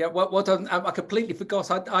 Yeah, well done. I completely forgot.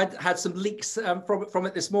 I'd had some leaks from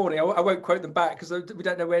it this morning. I won't quote them back because we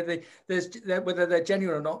don't know whether they're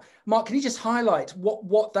genuine or not. Mark, can you just highlight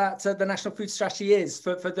what that the National Food Strategy is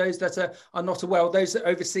for those that are not aware, or those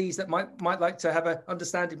overseas that might like to have an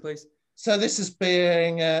understanding, please? So this is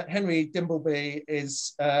being Henry Dimbleby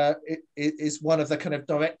is one of the kind of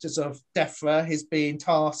directors of DEFRA. He's been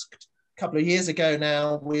tasked a couple of years ago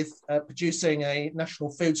now with producing a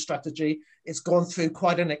national food strategy. It's gone through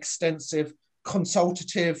quite an extensive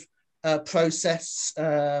consultative process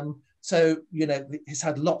So, it's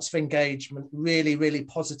had lots of engagement, really, really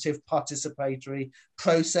positive participatory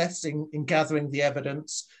process in gathering the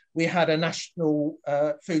evidence. We had a national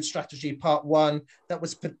food strategy part 1 that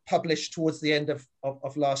was published towards the end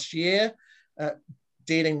of last year,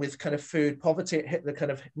 dealing with kind of food poverty. It hit the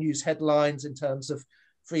kind of news headlines in terms of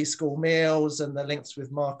free school meals and the links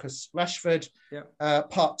with Marcus Rashford. Yeah.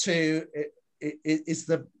 Part 2 is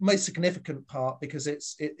the most significant part, because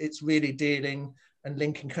it's really dealing and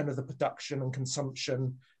linking kind of the production and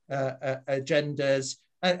consumption agendas,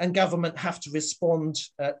 and government have to respond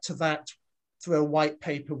to that through a white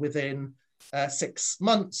paper within 6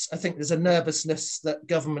 months. I think there's a nervousness that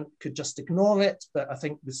government could just ignore it, but I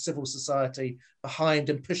think with civil society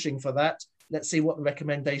behind and pushing for that, let's see what the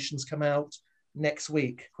recommendations come out next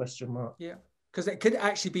week, ? Yeah, because it could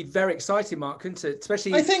actually be very exciting, Mark, couldn't it?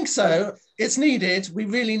 Especially, I think so. It's needed. We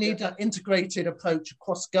really need that integrated approach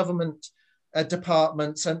across government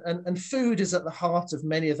departments, and food is at the heart of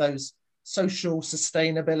many of those social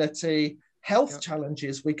sustainability, health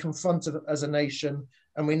challenges we confront as a nation,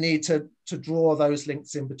 and we need to draw those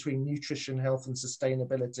links in between nutrition, health, and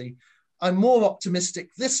sustainability. I'm more optimistic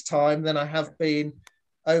this time than I have been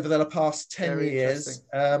over the past 10 years.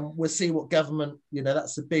 We'll see what government,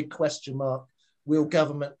 that's the big question mark. Will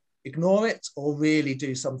government ignore it or really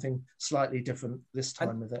do something slightly different this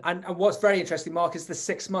time with it? And what's very interesting, Mark, is the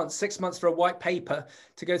 6 months. 6 months for a white paper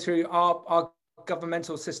to go through our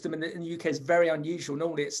governmental system in the UK is very unusual.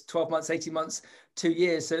 Normally it's 12 months, 18 months, 2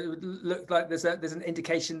 years. So it would look like there's an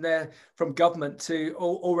indication there from government to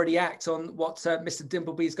already act on what Mr.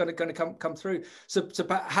 Dimbleby is going to come through. So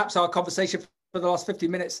perhaps our conversation for the last 50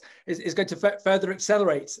 minutes is going to further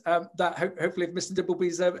accelerate that, hopefully, if Mr.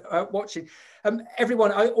 Dimbleby's watching.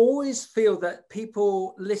 Everyone, I always feel that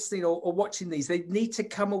people listening or watching these, they need to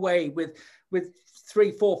come away with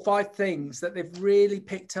 3, 4, 5 things that they've really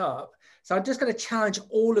picked up. So I'm just going to challenge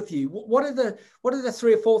all of you. What are the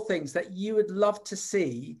 3 or 4 things that you would love to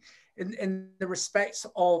see in the respects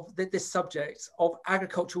of this subject of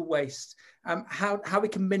agricultural waste? How we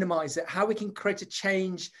can minimize it, how we can create a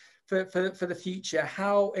change for the future,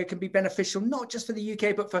 how it can be beneficial, not just for the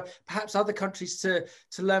UK, but for perhaps other countries to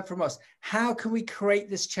learn from us. How can we create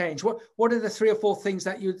this change? What are the 3 or 4 things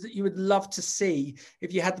that you would love to see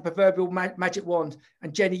if you had the proverbial magic wand?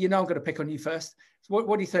 And Jenny, I'm going to pick on you first. So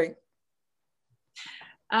what do you think?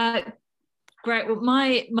 Great. Well,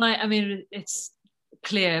 I mean, it's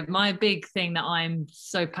clear. My big thing that I'm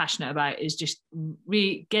so passionate about is just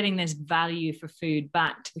getting this value for food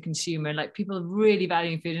back to the consumer. Like, people are really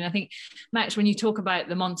valuing food. And I think, Max, when you talk about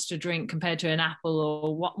the Monster drink compared to an apple,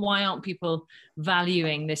 or why aren't people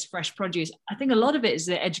valuing this fresh produce? I think a lot of it is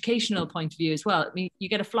the educational point of view as well. I mean, you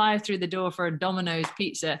get a flyer through the door for a Domino's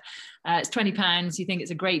pizza. It's £20. You think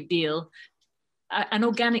it's a great deal. An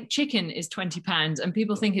organic chicken is £20, and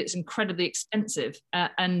people think it's incredibly expensive.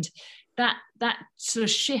 And that sort of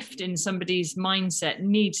shift in somebody's mindset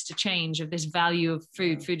needs to change, of this value of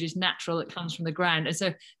food. Food is natural, it comes from the ground. And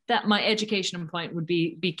so that, my educational point would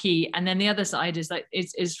be key. And then the other side is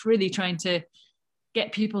is really trying to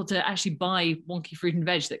get people to actually buy wonky fruit and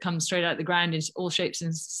veg that comes straight out of the ground in all shapes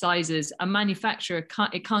and sizes. A manufacturer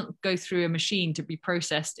can't go through a machine to be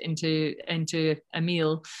processed into a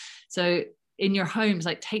meal. So in your homes,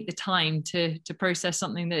 like, take the time to process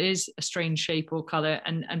something that is a strange shape or color,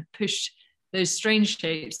 and push those strange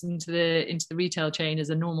shapes into the retail chain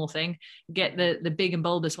as a normal thing. Get the big and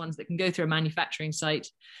bulbous ones that can go through a manufacturing site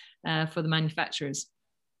for the manufacturers.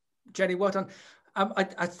 Jenny, well done. I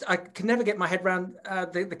can never get my head around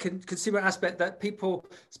the consumer aspect, that people,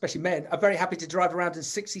 especially men, are very happy to drive around in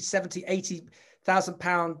 60, 70, 80,000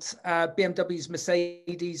 pound BMWs,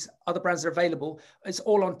 Mercedes, other brands are available. It's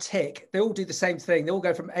all on tick. They all do the same thing. They all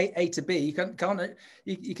go from A to B. You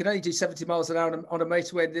can only do 70 miles an hour on a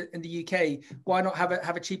motorway in the UK. Why not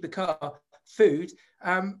have a cheaper car? Food.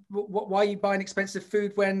 Why are you buying expensive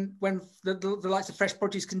food when the likes of fresh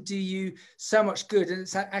produce can do you so much good, and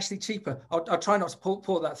it's actually cheaper? I'll try not to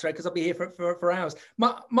pull that thread, because I'll be here for hours.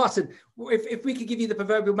 Martin, if we could give you the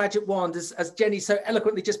proverbial magic wand, as Jenny so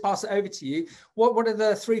eloquently just passed it over to you, what are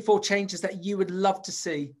the 3, 4 changes that you would love to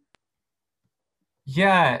see?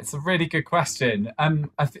 Yeah, it's a really good question.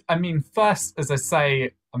 I mean, first, as I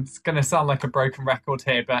say, I'm going to sound like a broken record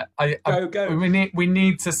here, but Go. We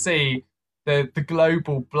need to see the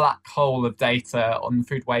global black hole of data on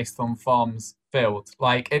food waste on farms filled.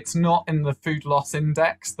 Like, it's not in the food loss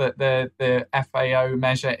index that the FAO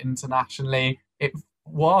measure internationally.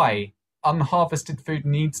 Why? Unharvested food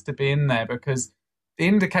needs to be in there, because the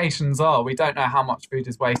indications are, we don't know how much food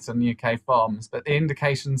is wasted on UK farms, but the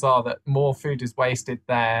indications are that more food is wasted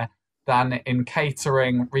there than in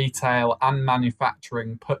catering, retail, and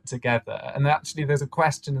manufacturing put together. And actually, there's a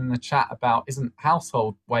question in the chat about, isn't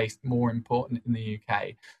household waste more important in the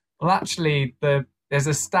UK? Well, actually, there's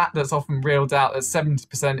a stat that's often reeled out that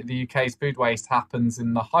 70% of the UK's food waste happens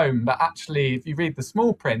in the home. But actually, if you read the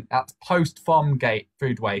small print, that's post-farm gate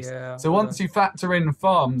food waste. Yeah, so once you factor in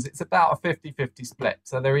farms, it's about a 50-50 split.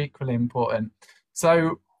 So they're equally important.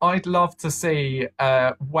 So I'd love to see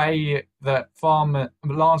a way that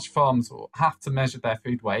large farms will have to measure their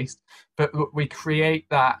food waste, but we create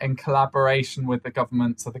that in collaboration with the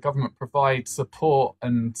government. So the government provides support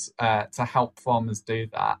and to help farmers do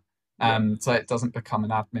that, so it doesn't become an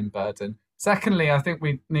admin burden. Secondly, I think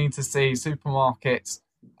we need to see supermarkets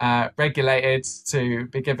regulated to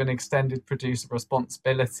be given extended producer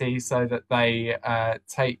responsibility so that they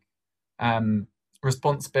take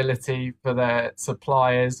responsibility for their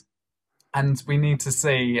suppliers. And we need to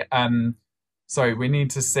see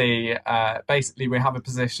basically we have a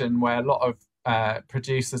position where a lot of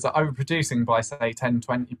producers are overproducing by say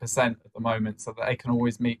 10-20% at the moment so that they can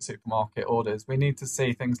always meet supermarket orders. We need to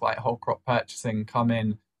see things like whole crop purchasing come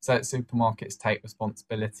in so that supermarkets take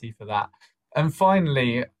responsibility for that. And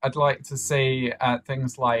finally, I'd like to see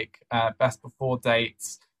things like best before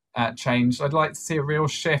dates changed. I'd like to see a real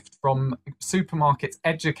shift from supermarkets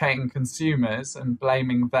educating consumers and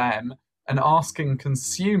blaming them and asking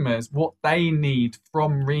consumers what they need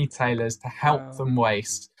from retailers to help them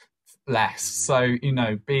waste less. So,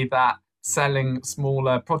 be that selling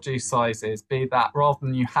smaller produce sizes, be that rather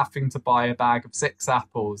than you having to buy a bag of 6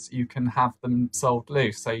 apples, you can have them sold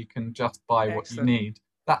loose so you can just buy what you need,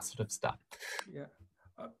 that sort of stuff. Yeah.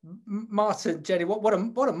 Martin, Jenny, what a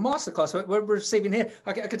masterclass we're receiving here.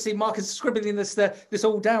 I can see Marcus scribbling this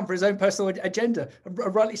all down for his own personal agenda.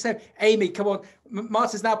 Rightly so. Amy, come on.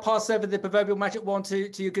 Martin's now passed over the proverbial magic wand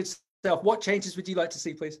to your good self. What changes would you like to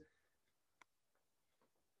see, please?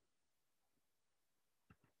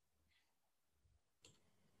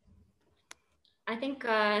 I think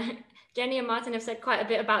Jenny and Martin have said quite a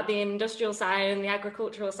bit about the industrial side and the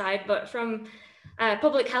agricultural side, but from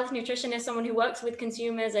public health nutritionist, someone who works with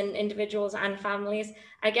consumers and individuals and families,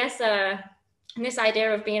 I guess this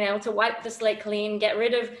idea of being able to wipe the slate clean, get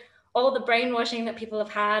rid of all the brainwashing that people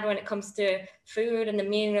have had when it comes to food and the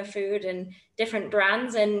meaning of food and different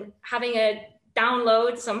brands, and having a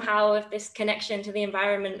download somehow of this connection to the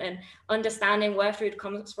environment and understanding where food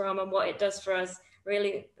comes from and what it does for us.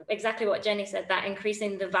 Really, exactly what Jenny said, that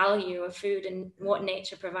increasing the value of food and what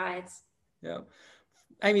nature provides. Yeah.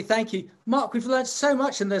 Amy, thank you. Mark, we've learned so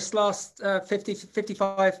much in this last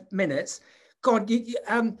 55 minutes. Go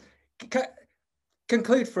on,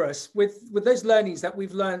 conclude for us with those learnings that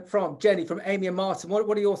we've learned from Jenny, from Amy and Martin. What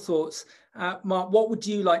are your thoughts? Mark, what would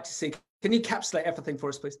you like to see? Can you encapsulate everything for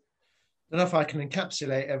us, please? I don't know if I can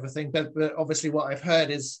encapsulate everything, but obviously what I've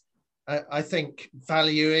heard is, I think,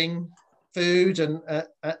 valuing food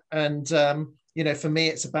and for me,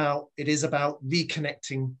 it is about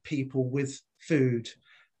reconnecting people with food,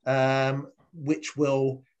 which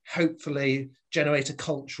will hopefully generate a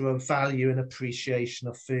culture of value and appreciation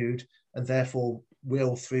of food, and therefore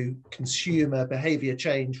will, through consumer behavior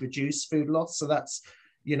change, reduce food loss. So that's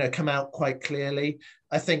come out quite clearly.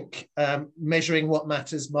 I think measuring what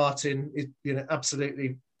matters, Martin, is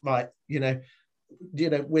absolutely right.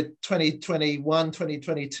 With 2021,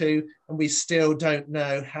 2022, and we still don't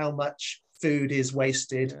know how much food is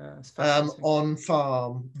wasted on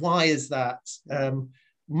farm. Why is that?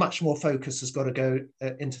 Much more focus has got to go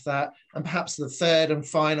into that. And perhaps the third and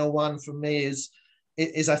final one for me is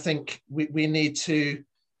I think we need to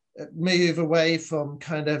move away from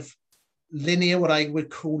kind of linear, what I would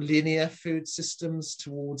call linear food systems,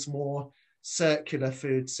 towards more circular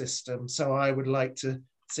food systems. So I would like to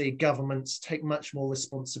see governments take much more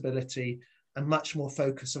responsibility and much more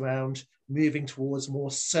focus around moving towards more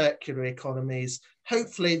circular economies.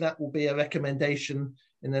 Hopefully that will be a recommendation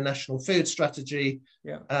in the National Food Strategy,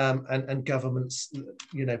 and governments,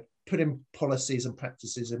 putting policies and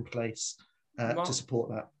practices in place to support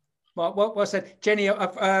that. Well said. Jenny,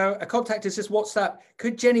 a contact is just WhatsApp.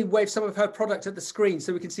 Could Jenny wave some of her product at the screen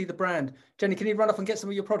so we can see the brand? Jenny, can you run off and get some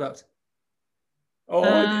of your product?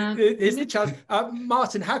 Oh, here's the challenge.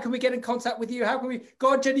 Martin, how can we get in contact with you? How can we?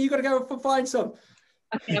 Go on, Jenny, you got to go and find some.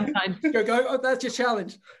 Okay, I'm fine. Go. Oh, that's your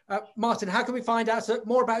challenge. Martin, how can we find out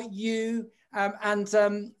more about you and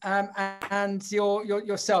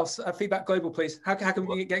yourselves? Feedback Global, please. How can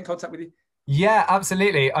we get in contact with you? Yeah,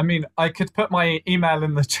 absolutely. I mean, I could put my email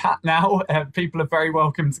in the chat now. People are very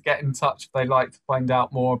welcome to get in touch if they'd like to find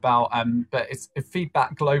out more about, but it's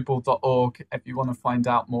feedbackglobal.org if you want to find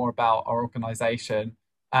out more about our organisation.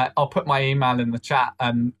 I'll put my email in the chat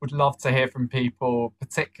and would love to hear from people,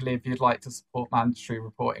 particularly if you'd like to support mandatory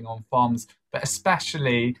reporting on farms, but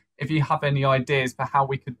especially if you have any ideas for how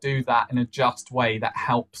we could do that in a just way that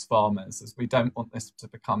helps farmers, as we don't want this to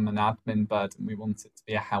become an admin burden. We want it to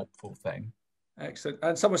be a helpful thing. Excellent.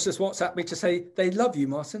 And someone's just WhatsApped me to say they love you,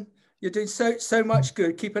 Martin. You're doing so much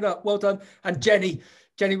good. Keep it up. Well done. And Jenny,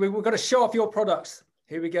 we've got to show off your products.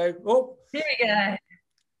 Here we go. Oh, here we go.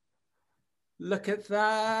 Look at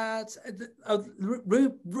that.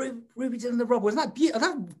 Ruby's in the rubble. Isn't that beautiful?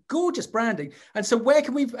 That gorgeous branding. And so where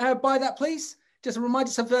can we buy that, please? Just remind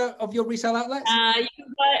us of your resale outlets. You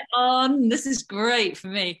can buy it on, this is great for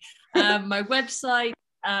me, my website,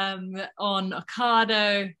 on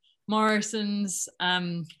Ocado, Morrison's,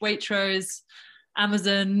 Waitrose,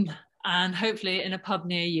 Amazon, and hopefully in a pub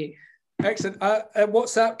near you. Excellent.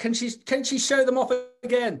 WhatsApp, can she show them off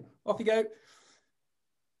again? Off you go.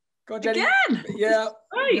 Go on, Jenny. Again? Yeah.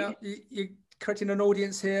 Right. Yeah, you're creating an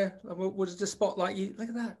audience here. We'll just spotlight you. Look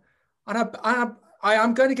at that. And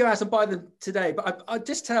I'm going to go out and buy them today, but I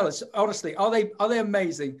just tell us honestly, are they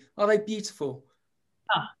amazing? Are they beautiful?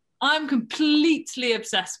 I'm completely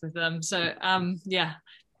obsessed with them. So yeah,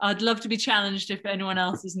 I'd love to be challenged if anyone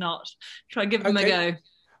else is not. Try and give them a go.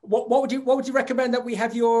 What would you recommend that we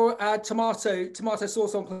have your tomato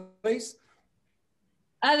sauce on, please?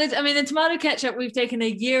 The tomato ketchup we've taken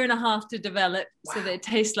 1.5 years to develop, so that it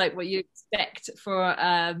tastes like what you expect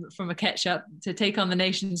from a ketchup, to take on the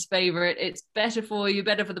nation's favorite. It's better for you,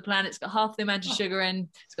 better for the planet. It's got half the amount of sugar in.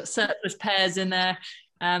 It's got surplus pears in there.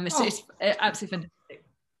 It's absolutely fantastic.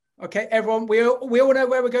 Okay, everyone, we all know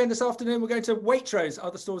where we're going this afternoon. We're going to Waitrose.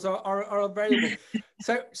 Other stores are available.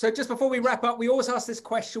 So just before we wrap up, we always ask this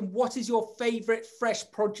question: what is your favorite fresh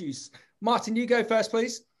produce? Martin, you go first,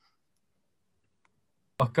 please.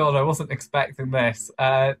 Oh God, I wasn't expecting this.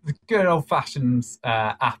 The good old-fashioned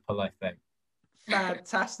apple, I think.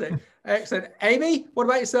 Fantastic. Excellent. Amy, what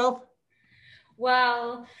about yourself?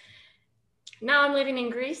 Well, now I'm living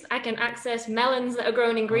in Greece. I can access melons that are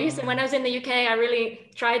grown in Greece. And when I was in the UK, I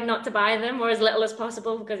really tried not to buy them, or as little as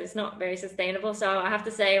possible, because it's not very sustainable. So I have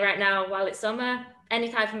to say right now, while it's summer, any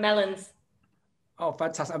type of melons. Oh,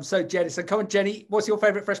 fantastic. I'm so jealous. And come on, Jenny, what's your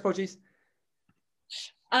favourite fresh produce?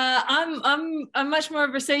 I'm much more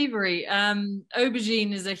of a savoury.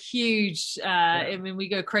 Aubergine is a huge. I mean, we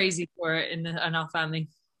go crazy for it in our family.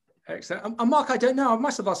 Excellent. And Mark, I don't know. I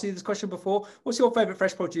must have asked you this question before. What's your favourite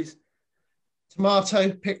fresh produce? Tomato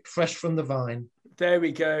picked fresh from the vine. There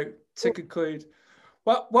we go. To conclude.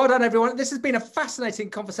 Well done, everyone. This has been a fascinating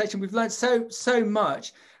conversation. We've learned so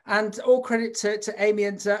much. And all credit to Amy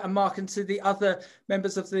and Mark, and to the other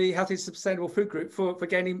members of the Healthy and Sustainable Food Group for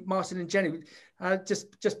getting Martin and Jenny.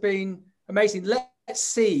 Just been amazing. Let's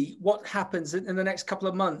see what happens in the next couple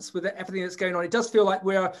of months with everything that's going on. It does feel like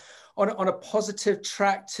we are on a positive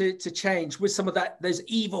track to change, with some of those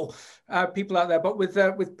evil people out there, but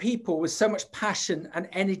with people with so much passion and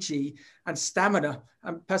energy and stamina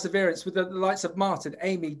and perseverance, with the likes of Martin,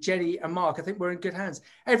 Amy, Jenny and Mark. I think we're in good hands.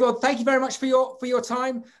 Everyone, thank you very much for your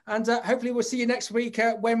time, and hopefully we'll see you next week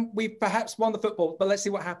when we've perhaps won the football, but let's see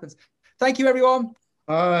what happens. Thank you, everyone.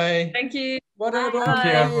 Bye. Thank you. Well done, Thank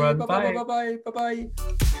you, everyone. Bye.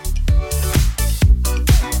 Bye.